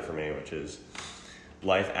chapter for me, which is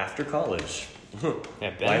life after college.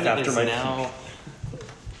 Yeah, Ben Life after is my now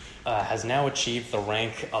has now achieved the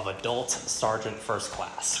rank of adult sergeant first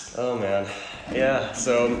class. Oh man, yeah.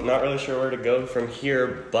 So not really sure where to go from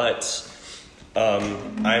here, but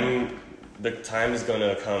the time is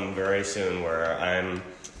gonna come very soon where I'm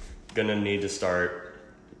gonna need to start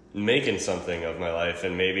making something of my life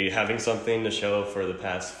and maybe having something to show for the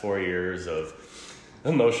past 4 years of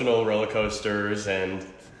emotional roller coasters and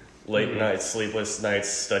late nights, sleepless nights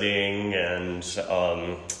studying and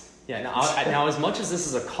Yeah, now as much as this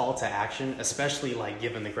is a call to action, especially like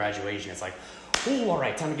given the graduation, it's like, oh, all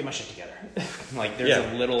right, time to get my shit together. Like there's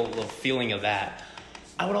a little feeling of that.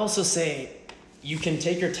 I would also say you can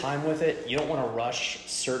take your time with it. You don't want to rush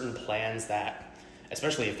certain plans that,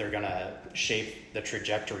 especially if they're gonna shape the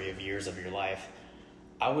trajectory of years of your life.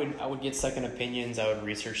 I would get second opinions. I would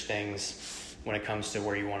research things when it comes to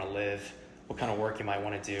where you want to live, what kind of work you might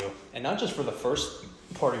want to do, and not just for the first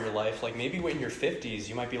part of your life. Like maybe in your 50s,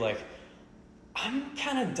 you might be like, I'm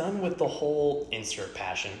kind of done with the whole insert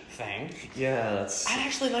passion thing. yeah, that's I'd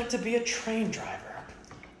actually like to be a train driver.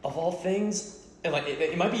 Of all things, and like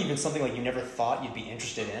it might be even something like you never thought you'd be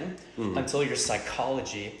interested in until your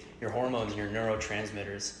psychology, your hormones, and your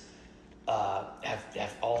neurotransmitters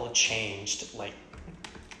have all changed.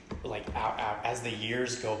 As the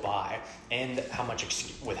years go by, and with how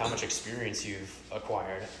much experience you've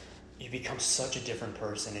acquired, you become such a different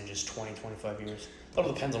person in just 20, 25 years. It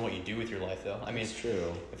all depends on what you do with your life, though. I mean, it's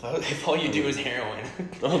true. if all you do is heroin,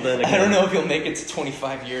 Well, then I don't know if you'll make it to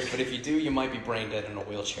 25 years, but if you do, you might be brain dead in a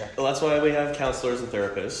wheelchair. Well, that's why we have counselors and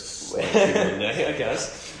therapists, like people in day, I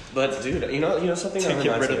guess. But dude, you know something that To get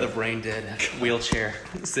reminds rid me of the brain dead wheelchair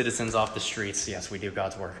citizens off the streets. Yes, we do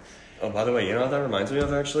God's work. Oh, by the way, you know what that reminds me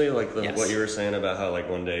of actually? Like Yes. what you were saying about how like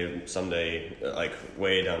someday, like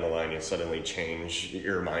way down the line, you suddenly change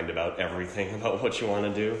your mind about everything about what you want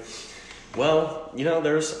to do. Well, you know,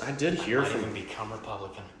 I did hear Might from... even become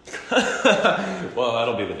Republican. Well,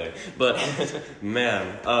 that'll be the day. But,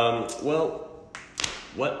 man, well,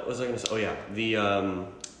 what was I going to say? Oh, yeah,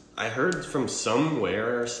 I heard from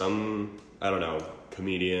somewhere, I don't know,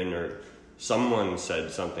 comedian or someone said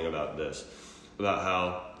something about this, about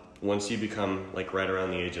how once you become, like, right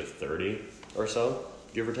around the age of 30 or so,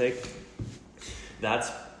 give or take, that's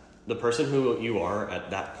the person who you are at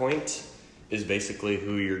that point is basically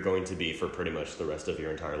who you're going to be for pretty much the rest of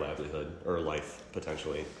your entire livelihood or life,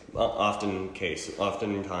 potentially.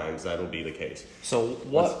 Oftentimes, that'll be the case. So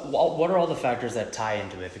what are all the factors that tie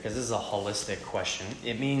into it? Because this is a holistic question.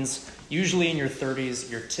 It means usually in your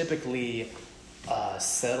 30s, you're typically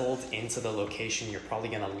settled into the location you're probably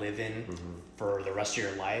going to live in for the rest of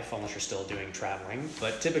your life, unless you're still doing traveling.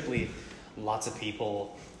 But typically, lots of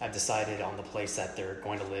people have decided on the place that they're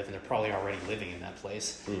going to live, and they're probably already living in that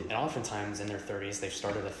place. And oftentimes in their 30s, they've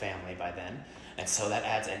started a family by then. And so that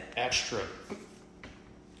adds an extra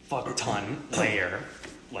fuck ton layer,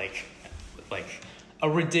 like a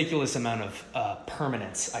ridiculous amount of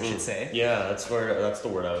permanence, I should say. Yeah, that's the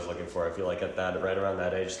word I was looking for. I feel like right around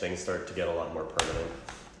that age, things start to get a lot more permanent.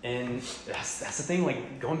 And that's the thing,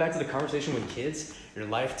 like going back to the conversation with kids, your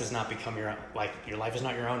life does not become your life is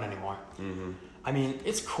not your own anymore. I mean,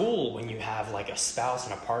 it's cool when you have like a spouse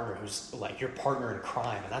and a partner who's like your partner in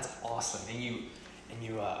crime, and that's awesome. And you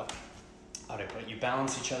how do I put it? You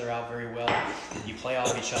balance each other out very well. You play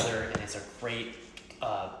off each other, and it's a great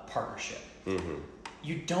partnership.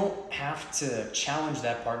 You don't have to challenge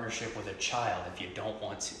that partnership with a child if you don't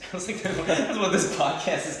want to. I was like, that's what this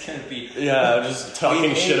podcast is going to be. Yeah, just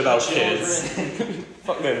talking shit about kids.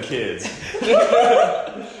 Fuck them kids.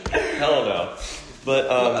 Hell no.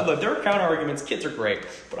 But Look, there are counter arguments. Kids are great,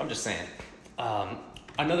 but I'm just saying.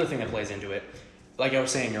 Another thing that plays into it, like I was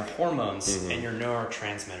saying, your hormones and your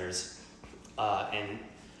neurotransmitters, and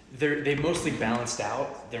they mostly balanced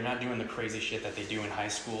out. They're not doing the crazy shit that they do in high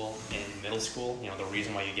school and middle school. You know, the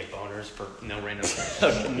reason why you get boners for no random,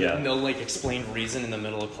 no like explained reason in the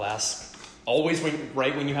middle of class. Always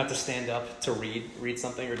right when you have to stand up to read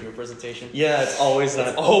something or do a presentation. yeah, it's always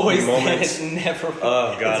that Always moment. It's never.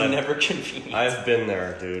 Oh, God, it's never convenient. I've been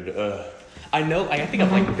there, dude. I know. I think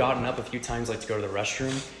I've like gotten up a few times like to go to the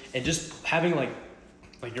restroom, and just having like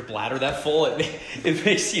your bladder that full, it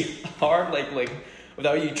makes you hard like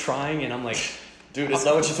without you trying. And I'm like, Dude, it's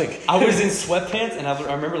not what you think. I was in sweatpants, and I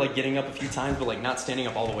remember like getting up a few times, but like not standing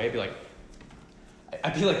up all the way.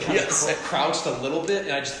 I'd be like kind of crouched a little bit,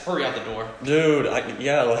 and I just hurry out the door. Dude,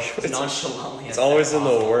 it's Nonchalantly. It's always in the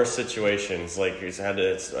worst situations. Like you had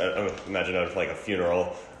to imagine like a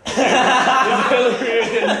funeral.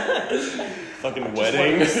 fucking Just wanted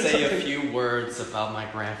wedding. to say a few words about my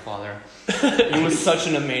grandfather. He was such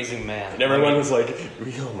an amazing man. And everyone was like,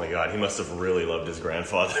 oh my god, he must have really loved his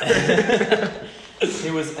grandfather.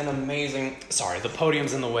 He was an amazing... Sorry, the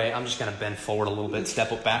podium's in the way. I'm just going to bend forward a little bit,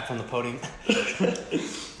 step up back from the podium.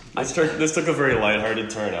 This took a very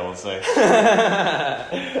lighthearted turn, I will say.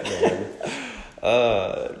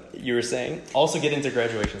 You were saying? Also get into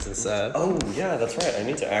graduation since... Oh, yeah, that's right. I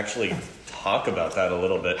need to actually talk about that a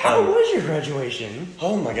little bit. How was your graduation?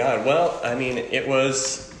 Oh my god. Well, I mean, it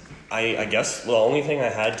was... I guess the only thing I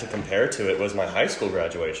had to compare to it was my high school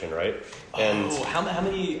graduation, right? And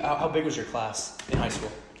how big was your class in high school?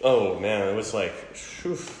 oh man, it was like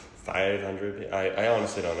 500. I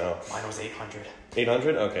honestly don't know. Mine was 800.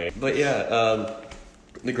 800? Okay. But yeah,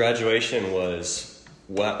 the graduation was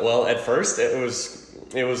well. At first, it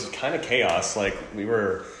was kind of chaos. Like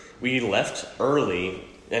we left early,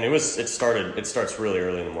 and it starts really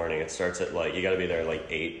early in the morning. It starts at like you got to be there like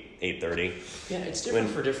 8:30. Yeah, it's different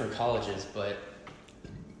for different colleges, but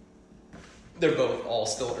they're both all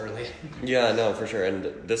still early. Yeah, no, for sure. And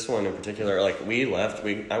this one in particular, like we left.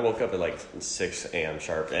 I woke up at like 6 a.m.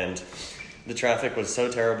 sharp, and the traffic was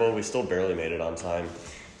so terrible. We still barely made it on time.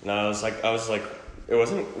 And I was like, it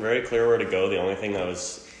wasn't very clear where to go. The only thing that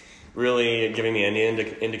was really giving me any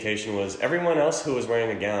indication was everyone else who was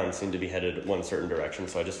wearing a gown seemed to be headed one certain direction.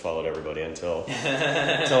 So I just followed everybody until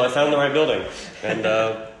I found the right building.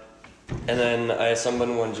 And then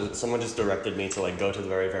someone just directed me to like go to the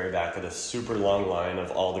very, very back of this super long line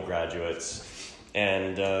of all the graduates.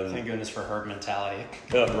 And Thank goodness for herd mentality.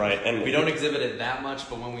 right, and We don't exhibit it that much,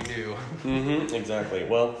 but when we do, exactly.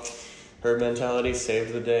 Well, herd mentality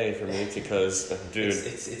saved the day for me because, dude,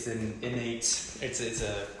 it's an innate. It's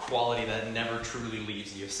a quality that never truly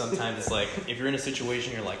leaves you. Sometimes it's like if you're in a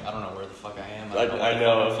situation, you're like, I don't know where the fuck I am. I don't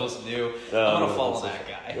know what I'm supposed to do. I'm gonna follow that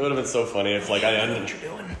guy. It would have been so funny if like I ended. What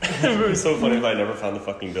you're doing? It would be so funny if I never found the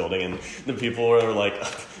fucking building and the people were like,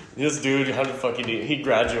 this dude, how the fuck he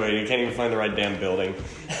graduated? He can't even find the right damn building.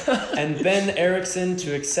 And Ben Erickson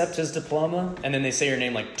to accept his diploma, and then they say your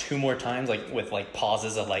name like 2 more times, like with like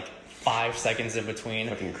pauses of like 5 seconds in between.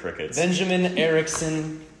 Fucking crickets. Benjamin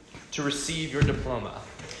Erickson to receive your diploma.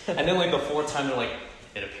 And then like the 4th time they're like,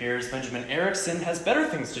 it appears Benjamin Erickson has better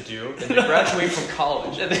things to do than to graduate from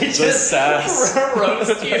college. And they just sass.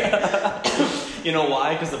 roast you. You know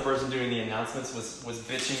why? Because the person doing the announcements was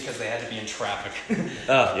bitching because they had to be in traffic.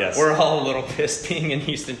 Yes. We're all a little pissed being in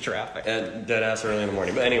Houston traffic. Dead ass early in the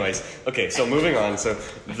morning. But anyways, okay, so moving on. So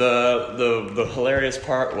the hilarious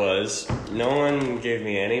part was no one gave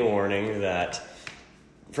me any warning that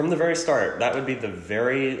from the very start, that would be the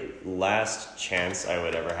very last chance I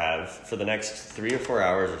would ever have for the next 3 or 4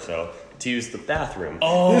 hours or so to use the bathroom.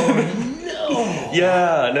 Oh, no.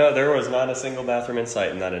 Yeah, no, there was not a single bathroom in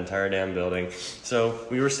sight in that entire damn building. So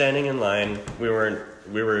we were standing in line. We were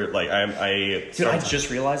like, Dude, I just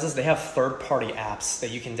realized this. They have third-party apps that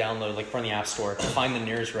you can download, like from the App Store, to find the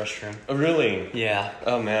nearest restroom. Oh, really? Yeah.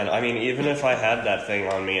 Oh man, I mean, even if I had that thing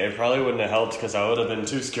on me, it probably wouldn't have helped because I would have been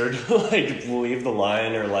too scared to like leave the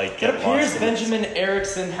line or like It get appears lost. Benjamin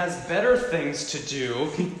Erickson has better things to do,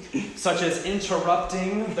 such as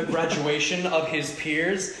interrupting the graduation of his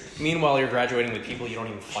peers. Meanwhile, you're graduating with people you don't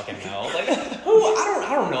even fucking know. Like, who?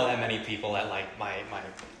 I don't know that many people at like my.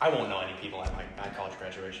 I won't know any people at my college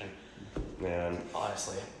graduation. Man,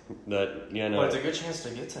 Honestly. that yeah, no, But it's a good chance to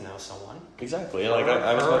get to know someone. exactly. Like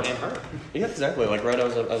I was about to, her. yeah, exactly. Like right, I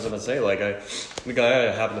was about to say, like the guy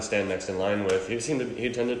I happened to stand next in line with,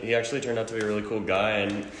 he actually turned out to be a really cool guy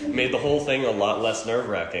and made the whole thing a lot less nerve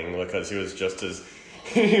wracking because he was just as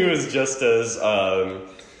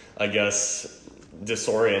I guess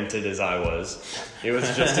disoriented as I was. He was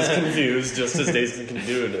just as confused, just as dazed and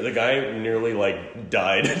confused. The guy nearly like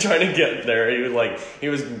died trying to get there. He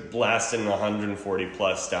was blasting 140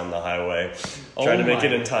 plus down the highway, trying to make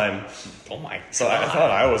it in time. Oh my god. So I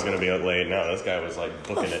thought I was gonna be late. No, this guy was like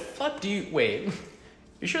booking it. Fuck do you wait?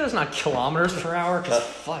 You sure that's not kilometers per hour? Cause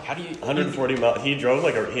fuck, how do you 140 miles. He drove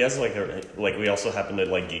we also happen to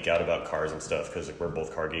like geek out about cars and stuff because like, we're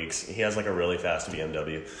both car geeks. He has like a really fast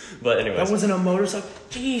BMW. But anyways, That wasn't a motorcycle.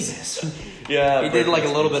 Jesus. yeah, He did like a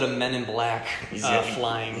little bit of Men in Black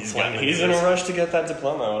flying. He's in a rush to get that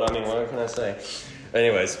diploma. I mean, what can I say?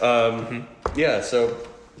 Anyways, yeah. So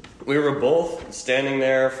we were both standing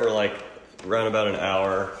there for like around about an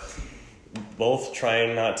hour. Both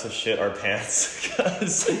trying not to shit our pants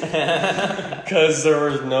because there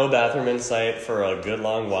was no bathroom in sight for a good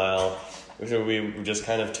long while. So we just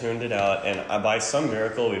kind of tuned it out, and by some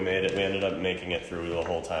miracle we made it. We ended up making it through the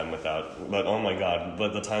whole time without. But oh my god!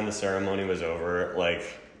 But the time the ceremony was over, like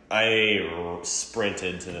I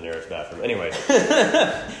sprinted to the nearest bathroom. Anyway.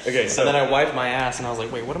 Okay, so... And then I wiped my ass, and I was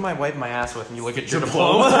like, wait, what am I wiping my ass with? And you look at your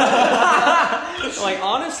diploma. Like,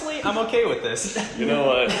 honestly, I'm okay with this. You know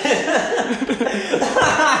what?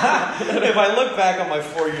 If I look back on my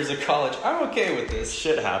 4 years of college, I'm okay with this.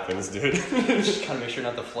 Shit happens, dude. Just kind of make sure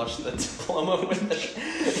not to flush the diploma with it.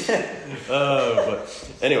 But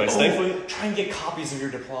anyways, thankfully... Try and get copies of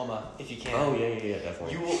your diploma, if you can. Oh, yeah,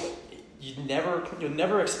 definitely. You'll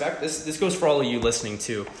never expect this. This goes for all of you listening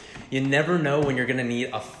too. You never know when you're gonna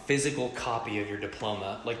need a physical copy of your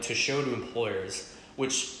diploma, like to show to employers,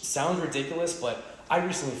 which sounds ridiculous, but I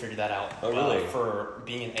recently figured that out. Oh, really? For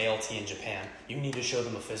being an ALT in Japan, you need to show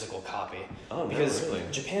them a physical copy. Oh, no, because really?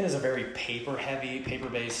 Japan is a very paper-heavy,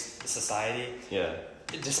 paper-based society. Yeah.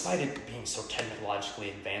 Despite it being so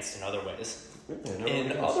technologically advanced in other ways. Yeah,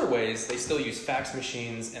 In other ways, they still use fax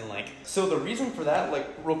machines and so the reason for that,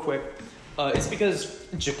 real quick, it's because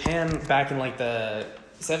Japan back in the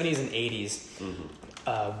 70s and 80s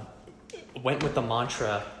went with the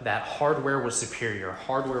mantra that hardware was superior,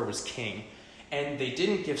 hardware was king, and they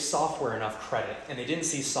didn't give software enough credit, and they didn't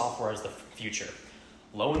see software as the future.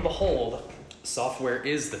 Lo and behold, software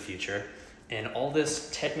is the future, and all this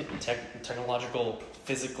technological,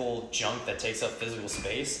 physical junk that takes up physical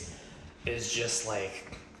space is just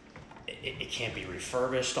it can't be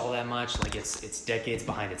refurbished all that much. It's decades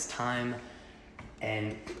behind its time,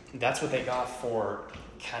 and that's what they got for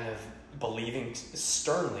kind of believing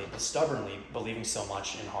stubbornly believing so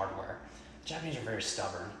much in hardware. The Japanese are very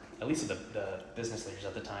stubborn, at least the business leaders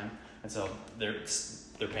at the time, and so they're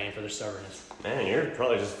paying for their stubbornness. Man, you're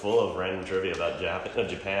probably just full of random trivia about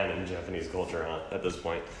Japan and Japanese culture, huh, at this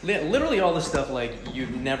point. Literally all the stuff you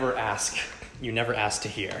never ask to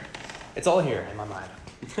hear. It's all here in my mind.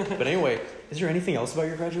 But anyway, is there anything else about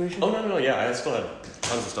your graduation? Oh, no, yeah, I still had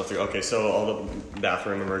tons of stuff to go. Okay, so all the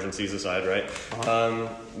bathroom emergencies aside, right? Uh-huh.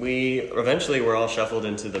 We eventually were all shuffled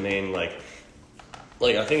into the main, I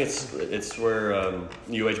think it's where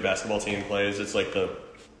UH basketball team plays. It's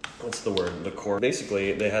what's the word? The court.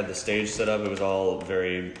 Basically, they had the stage set up. It was all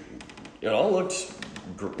very, it all looked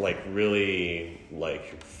really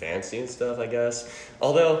fancy and stuff, I guess.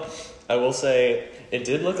 Although I will say it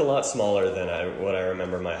did look a lot smaller than what I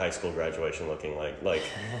remember my high school graduation looking like.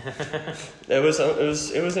 It was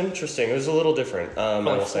interesting. It was a little different. I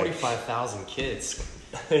will say 45,000 kids.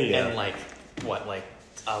 Yeah. And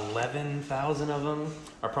 11,000 of them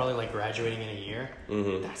are probably graduating in a year.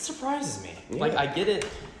 Mm-hmm. That surprises me. Yeah. I get it.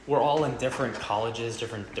 We're all in different colleges,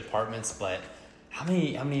 different departments, but how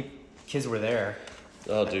many kids were there?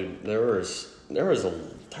 Oh, dude, there were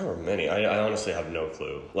many. I honestly have no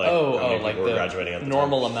clue. How many people were graduating at the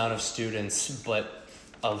normal time. amount of students, but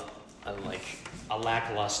of a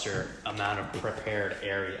lackluster amount of prepared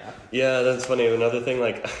area. Yeah, that's funny. Another thing,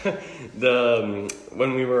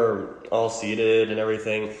 when we were all seated and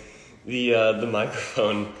everything, the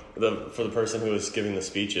microphone for the person who was giving the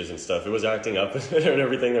speeches and stuff, it was acting up and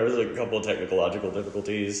everything. There was a couple of technological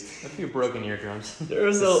difficulties. A few broken eardrums. There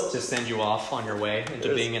was to send you off on your way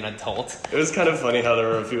into being an adult. It was kind of funny how there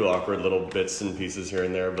were a few awkward little bits and pieces here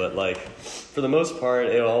and there, but for the most part,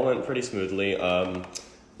 it all went pretty smoothly. It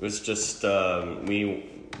was just we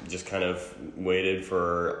just kind of waited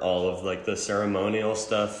for all of the ceremonial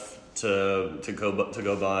stuff to go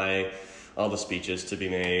by, all the speeches to be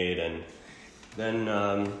made, and then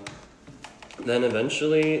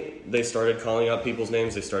eventually they started calling out people's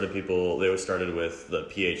names. They started with the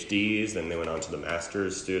PhDs, then they went on to the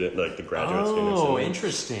master's student, the graduate students. Oh,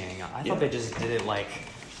 interesting. I thought they just did it like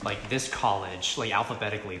this college,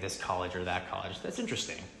 alphabetically, this college or that college. That's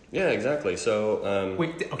interesting. Yeah, exactly. So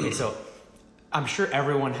wait, okay, so I'm sure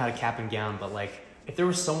everyone had a cap and gown, but if there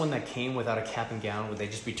was someone that came without a cap and gown, would they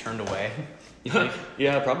just be turned away? You think?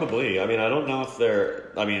 Yeah, probably. I mean, I don't know if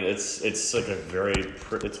they're. I mean, it's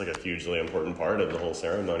a hugely important part of the whole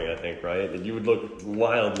ceremony. I think, right? You would look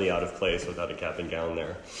wildly out of place without a cap and gown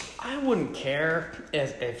there. I wouldn't care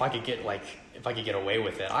if I could get away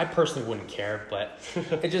with it. I personally wouldn't care, but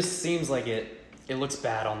it just seems like it looks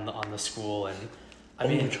bad on the school, and I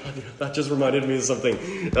mean, my God, that just reminded me of something.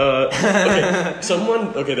 There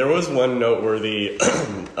was one noteworthy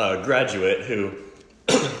graduate who.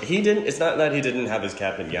 It's not that he didn't have his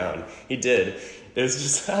cap and gown. He did. It's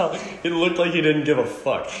just how it looked like he didn't give a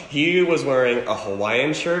fuck. He was wearing a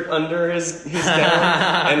Hawaiian shirt under his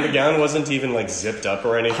gown, and the gown wasn't even zipped up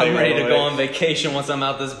or anything. I'm ready to go on vacation once I'm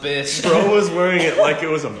out this bitch. Bro was wearing it like it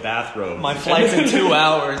was a bathrobe. My flight's in 2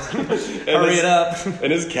 hours. Hurry it up.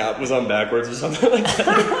 And his cap was on backwards or something like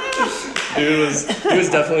that. He was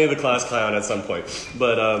definitely the class clown at some point.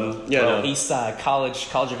 But yeah, Bro, no, East Side College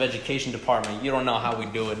of Education Department. You don't know how we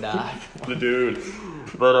do it, dog. the dude.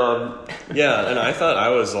 But yeah, and I thought I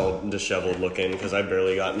was all disheveled looking because I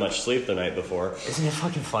barely got much sleep the night before. Isn't it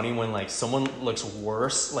fucking funny when like someone looks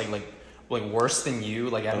worse, like worse than you,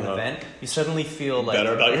 like at an event, you suddenly feel like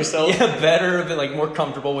Better about yourself? Yeah, better, but like more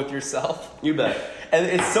comfortable with yourself. You bet. And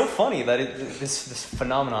it's so funny that this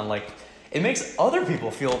phenomenon, like, it makes other people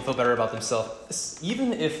feel better about themselves,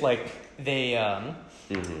 even if like they,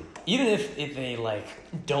 even if they like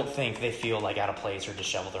don't think they feel like out of place or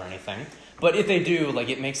disheveled or anything. But if they do, like,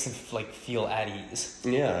 it makes them like feel at ease.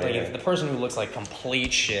 Yeah. Like yeah. if the person who looks like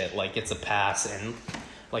complete shit like gets a pass and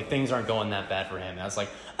like things aren't going that bad for him, I was like,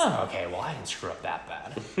 oh, okay, well I didn't screw up that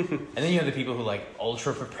bad. And then you have the people who like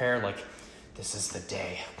ultra prepare, like, this is the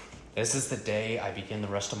day. This is the day I begin the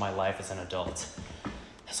rest of my life as an adult.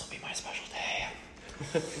 This will be my special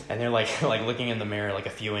day. And they're like looking in the mirror, like a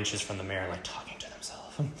few inches from the mirror, like talking to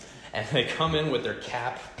themselves. And they come in with their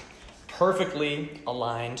cap perfectly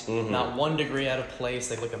aligned, not 1 degree out of place.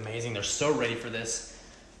 They look amazing. They're so ready for this.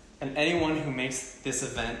 And anyone who makes this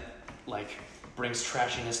event, like, brings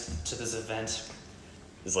trashiness to this event,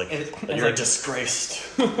 It's like, and you're like,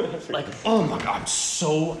 disgraced. like, oh my God, I'm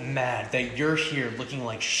so mad that you're here looking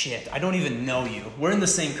like shit. I don't even know you. We're in the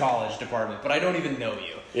same college department, but I don't even know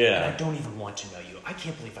you. Yeah. And I don't even want to know you. I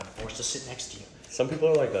can't believe I'm forced to sit next to you. Some people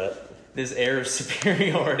are like that. This air of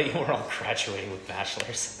superiority, we're all graduating with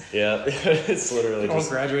bachelors. Yeah, it's literally We're all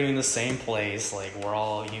just... graduating in the same place, like, we're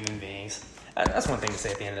all human beings. That's one thing to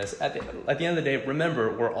say at the end of this. At the end of the day,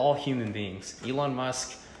 remember, we're all human beings. Elon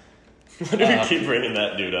Musk, Why do we keep bringing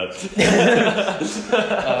that dude up?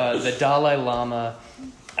 the Dalai Lama,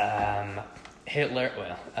 Hitler.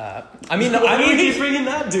 Well, I mean, Why do we keep bringing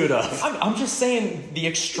that dude up? I'm just saying the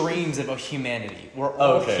extremes of humanity. We're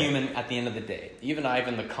all Okay. human at the end of the day. Even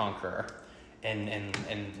Ivan the Conqueror, and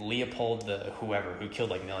Leopold the whoever who killed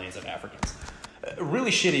like millions of Africans. Really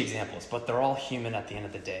shitty examples, but they're all human at the end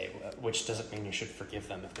of the day, which doesn't mean you should forgive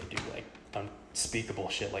them if they do like unspeakable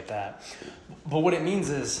shit like that. But what it means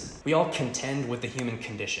is we all contend with the human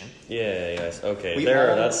condition. Yeah, yes, okay.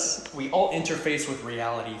 We all interface with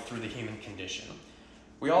reality through the human condition.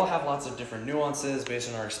 We all have lots of different nuances based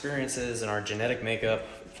on our experiences and our genetic makeup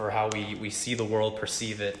for how we see the world,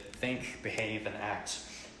 perceive it, think, behave, and act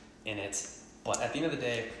in it. But at the end of the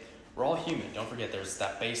day, we're all human. Don't forget, there's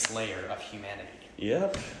that base layer of humanity.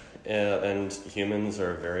 Yep. And humans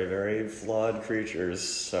are very, very flawed creatures,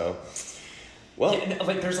 so... Well, Yeah,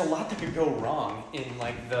 like there's a lot that could go wrong in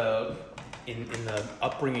like the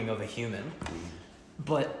upbringing of a human,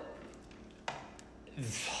 but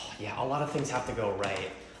yeah, a lot of things have to go right.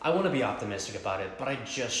 I want to be optimistic about it, but I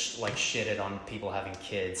just like shitted on people having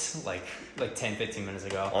kids like 10-15 minutes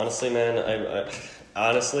ago. honestly, man, I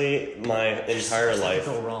honestly, my entire Stuff life...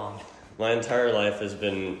 could go wrong. My entire life has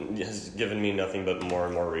given me nothing but more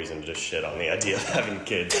and more reason to just shit on the idea of having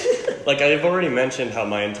kids. Like, I've already mentioned how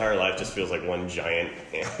my entire life just feels like one giant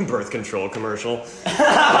birth control commercial.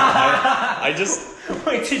 I just...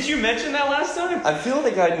 Wait, did you mention that last time? I feel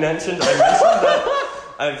like I mentioned that...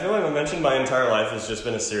 I feel like I mentioned my entire life has just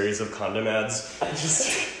been a series of condom ads.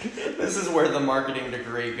 This is where the marketing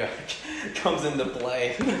degree comes into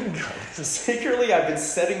play. Secretly, I've been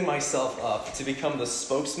setting myself up to become the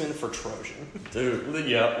spokesman for Trojan. Dude,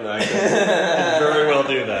 yeah, I can very well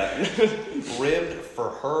do that. Ribbed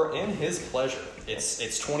for her and his pleasure. It's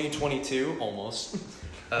 2022 almost.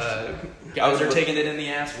 Guys are taking it in the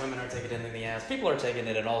ass, women are taking it in the ass, people are taking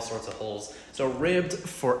it in all sorts of holes. So ribbed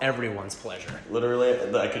for everyone's pleasure. Literally,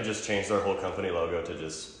 I could just change their whole company logo to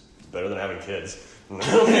just better than having kids. And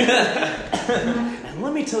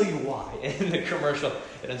let me tell you why. In the commercial,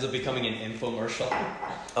 it ends up becoming an infomercial.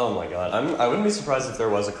 Oh my god, I wouldn't be surprised if there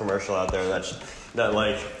was a commercial out there that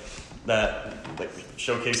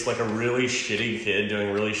showcased like a really shitty kid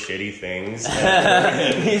doing really shitty things.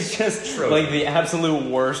 He's just like the absolute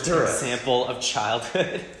worst example of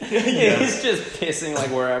childhood. He's just pissing like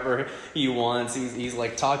wherever he wants. He's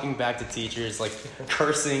like talking back to teachers, like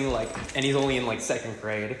cursing, like, and he's only in like second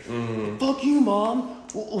grade. Fuck you, Mom.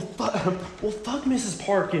 Well, fuck Mrs.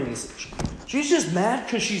 Parkins. She's just mad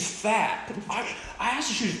because she's fat. I asked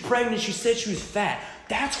her if she was pregnant. She said she was fat.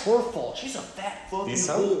 That's her fault. She's a fat fucking These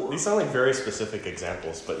whore. sound like very specific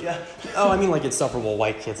examples, but yeah. Oh, I mean, like, insufferable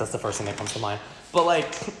white kids. That's the first thing that comes to mind. But,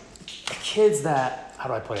 like, kids that, how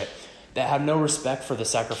do I put it, that have no respect for the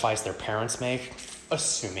sacrifice their parents make,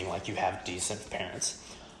 assuming, like, you have decent parents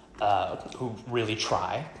who really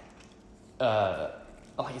try.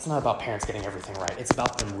 Like, it's not about parents getting everything right. It's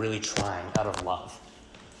about them really trying out of love.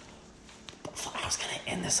 I was gonna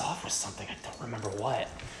end this off with something. I don't remember what.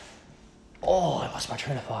 Oh, I lost my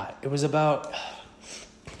train of thought. It was about.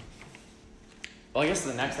 Well, I guess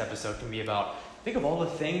the next episode can be about. Think of all the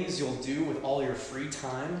things you'll do with all your free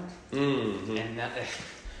time. Mm-hmm. And that.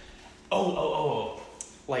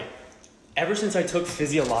 Like, ever since I took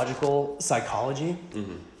physiological psychology,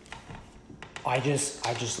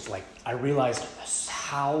 I realized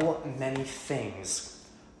how many things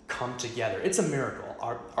come together. It's a miracle.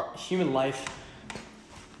 Our human life.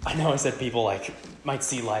 I know I said people like might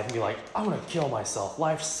see life and be like, I want to kill myself.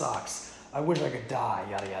 Life sucks. I wish I could die.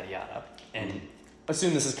 Yada yada yada. And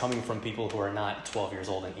assume this is coming from people who are not 12 years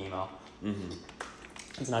old and emo. Mm-hmm.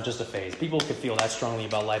 It's not just a phase. People could feel that strongly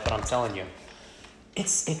about life, but I'm telling you, it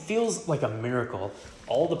feels like a miracle.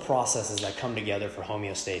 All the processes that come together for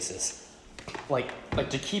homeostasis, like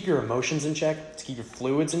to keep your emotions in check, to keep your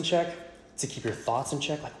fluids in check, to keep your thoughts in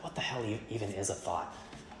check. Like, what the hell even is a thought?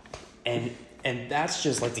 And that's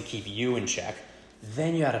just like to keep you in check.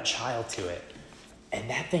 Then you add a child to it. And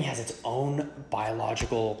that thing has its own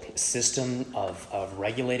biological system of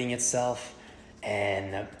regulating itself.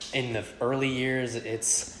 And in the early years,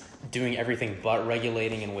 it's doing everything but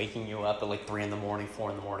regulating and waking you up at like 3 a.m, 4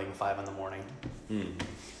 a.m, 5 a.m.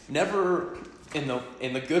 Never in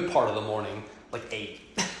the good part of the morning, like 8.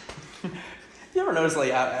 You ever notice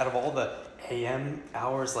like out of all the AM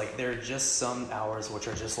hours, like there are just some hours which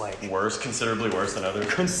are just like Considerably worse than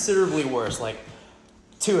others. Considerably worse, like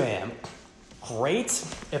 2 a.m. Great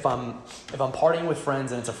if I'm partying with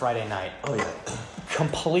friends and it's a Friday night. Oh yeah.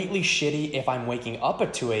 Completely shitty if I'm waking up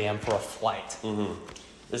at 2 a.m. for a flight. Mm-hmm.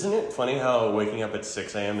 Isn't it funny how waking up at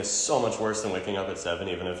 6 a.m. is so much worse than waking up at 7,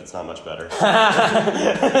 even if it's not much better?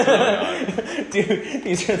 Dude,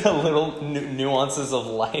 these are the little nuances of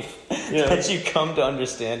life that you come to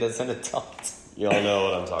understand as an adult. You all know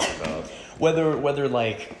what I'm talking about. Whether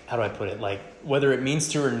like, how do I put it? Like, whether it means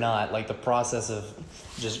to or not, like the process of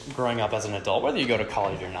just growing up as an adult, whether you go to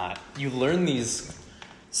college or not, you learn these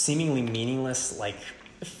seemingly meaningless, like,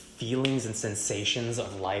 feelings and sensations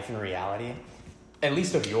of life and reality. At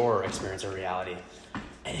least of your experience of reality.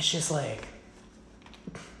 And it's just like,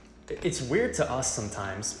 it's weird to us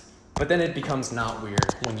sometimes, but then it becomes not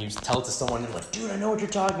weird when you tell it to someone and like, dude, I know what you're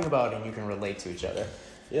talking about, and you can relate to each other.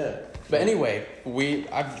 Yeah. But anyway,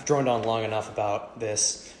 I've droned on long enough about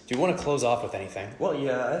this. Do you want to close off with anything? Well,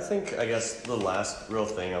 yeah, I guess the last real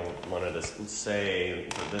thing I wanted to say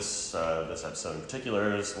for this episode in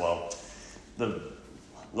particular is, well, the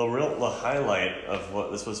highlight of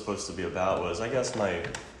what this was supposed to be about was, I guess, my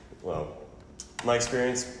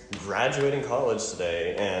experience graduating college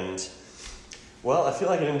today. And, well, I feel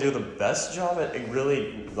like I didn't do the best job at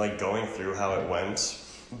really, like, going through how it went.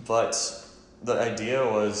 But the idea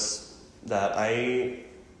was that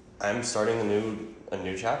I'm starting a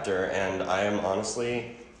new chapter, and I am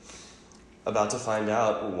honestly about to find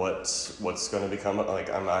out what's going to become. Like,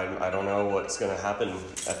 I don't know what's going to happen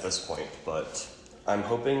at this point, but I'm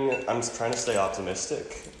trying to stay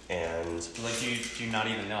optimistic. And Like, do you not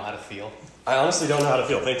even know how to feel? I honestly don't know how to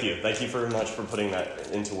feel. Thank you very much for putting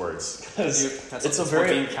that into words. That's what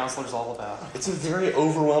being a counselor's all about. It's a very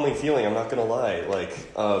overwhelming feeling, I'm not gonna lie. Like,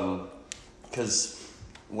 because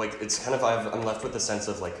like it's kind of I'm left with the sense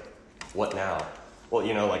of like, what now? Well,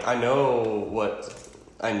 you know, like I know what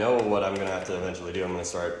I'm gonna have to eventually do. I'm gonna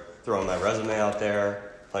start throwing my resume out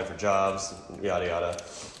there, applying for jobs, yada yada.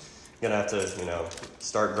 Gonna have to, you know,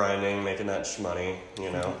 start grinding, making that money, you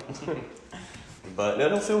know. But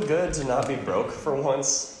it'll feel good to not be broke for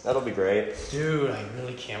once. That'll be great. Dude, I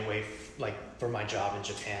really can't wait for my job in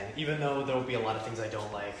Japan. Even though there will be a lot of things I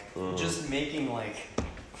don't like. Just making like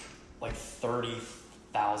 $30,000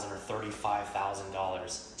 or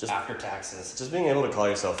 $35,000 after taxes. Just being able to call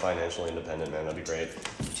yourself financially independent, man, that'd be great.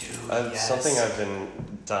 Dude, yes. Something I've been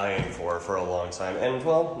dying for a long time. And,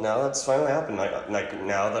 well, now that's finally happened. Like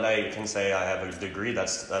now that I can say I have a degree,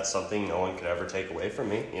 that's something no one could ever take away from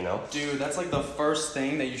me, you know? Dude, that's like the first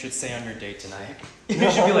thing that you should say on your date tonight. You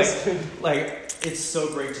should be like, it's so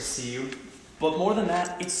great to see you. But more than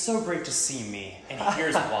that, it's so great to see me. And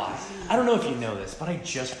here's why. I don't know if you know this, but I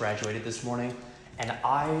just graduated this morning. And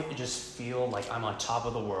I just feel like I'm on top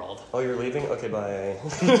of the world. Oh, you're leaving? Okay, bye.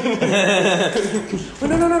 No.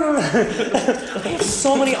 I have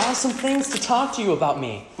so many awesome things to talk to you about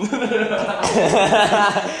me. Oh,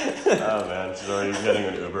 man. She's already getting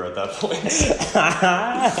an Uber at that point.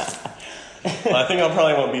 Well, I think I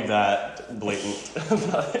probably won't be that blatant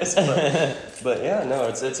about it. But yeah, no,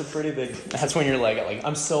 it's a pretty big... That's when you're like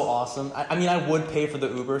I'm so awesome. I mean, I would pay for the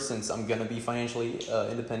Uber since I'm going to be financially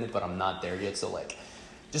independent, but I'm not there yet. So, like,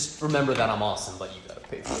 just remember that I'm awesome, but you gotta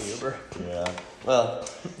pay for the Uber. Yeah. Well,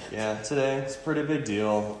 yeah, today it's a pretty big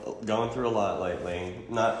deal. Going through a lot lately.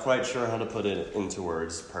 Not quite sure how to put it into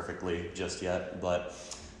words perfectly just yet, but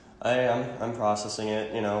I'm processing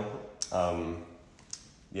it, you know.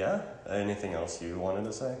 Yeah. Anything else you wanted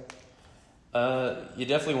to say? You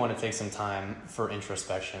definitely want to take some time for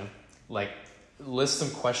introspection. Like, list some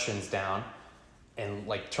questions down and,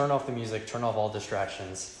 like, turn off the music, turn off all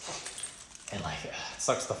distractions. And, like, it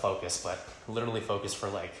sucks to focus, but literally focus for,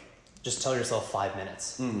 like, just tell yourself 5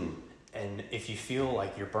 minutes. Mm-hmm. And if you feel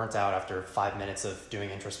like you're burnt out after 5 minutes of doing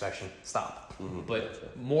introspection, stop. Mm-hmm.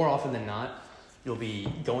 But more often than not, you'll be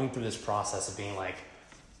going through this process of being like,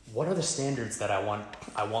 what are the standards that I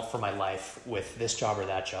want for my life with this job or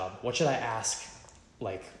that job? What should I ask?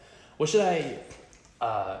 Like, what should I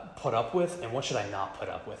put up with, and what should I not put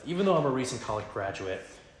up with? Even though I'm a recent college graduate,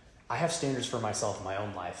 I have standards for myself in my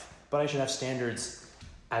own life, but I should have standards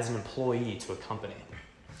as an employee to a company.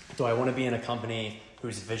 Do I want to be in a company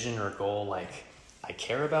whose vision or goal, like, I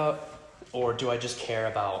care about, or do I just care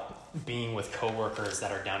about being with coworkers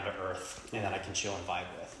that are down to earth and that I can chill and vibe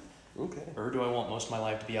with? Okay. Or do I want most of my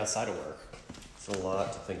life to be outside of work? It's a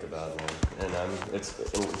lot to think about, man. And it's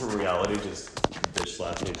in reality just bitch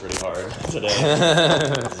slapped me pretty hard today.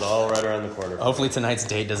 It's all right around the corner. Hopefully tonight's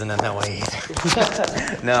date doesn't end that way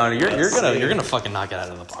either. No, you're gonna fucking knock it out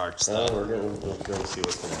of the park. So. We're gonna see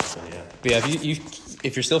what's gonna happen. Yeah. But yeah,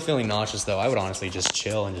 if you're still feeling nauseous though, I would honestly just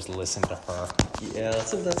chill and just listen to her. Yeah,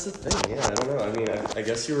 that's the thing. Yeah, I don't know. I mean, I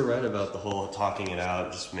guess you were right about the whole talking it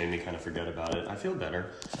out. Just made me kind of forget about it. I feel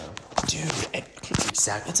better. So. Dude,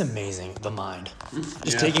 exactly. It's amazing. The mind.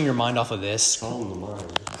 Just taking your mind off of this. It's all in the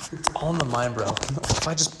mind. It's all in the mind, bro. If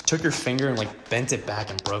I just took your finger and like bent it back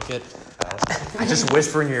and broke it, I just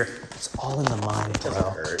whisper in your ear, it's all in the mind, bro.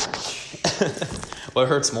 Doesn't hurt. What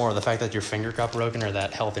hurts more, the fact that your finger got broken or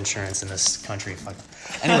that health insurance in this country? Fuck.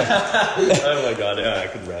 Anyway. Oh my god, yeah, I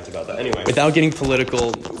could rant about that. Anyway. Without getting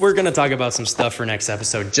political, we're going to talk about some stuff for next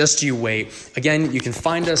episode. Just you wait. Again, you can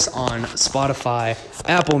find us on Spotify,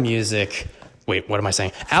 Apple Music. Wait, what am I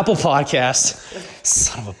saying? Apple Podcast.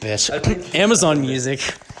 Son of a bitch. Amazon Music.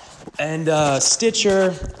 And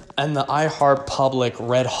Stitcher. And the iHeart Public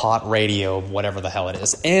Red Hot Radio, whatever the hell it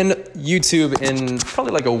is. And YouTube in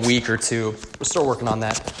probably like a week or two. We're still working on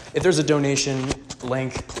that. If there's a donation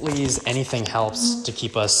link, please, anything helps to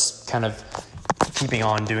keep us kind of keeping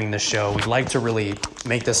on doing this show. We'd like to really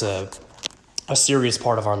make this a serious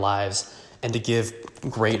part of our lives and to give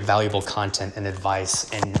great, valuable content and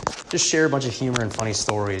advice and just share a bunch of humor and funny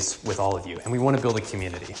stories with all of you. And we want to build a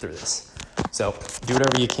community through this. So do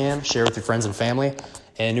whatever you can, share with your friends and family,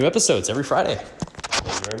 and new episodes every Friday. Thank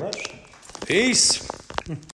you very much. Peace.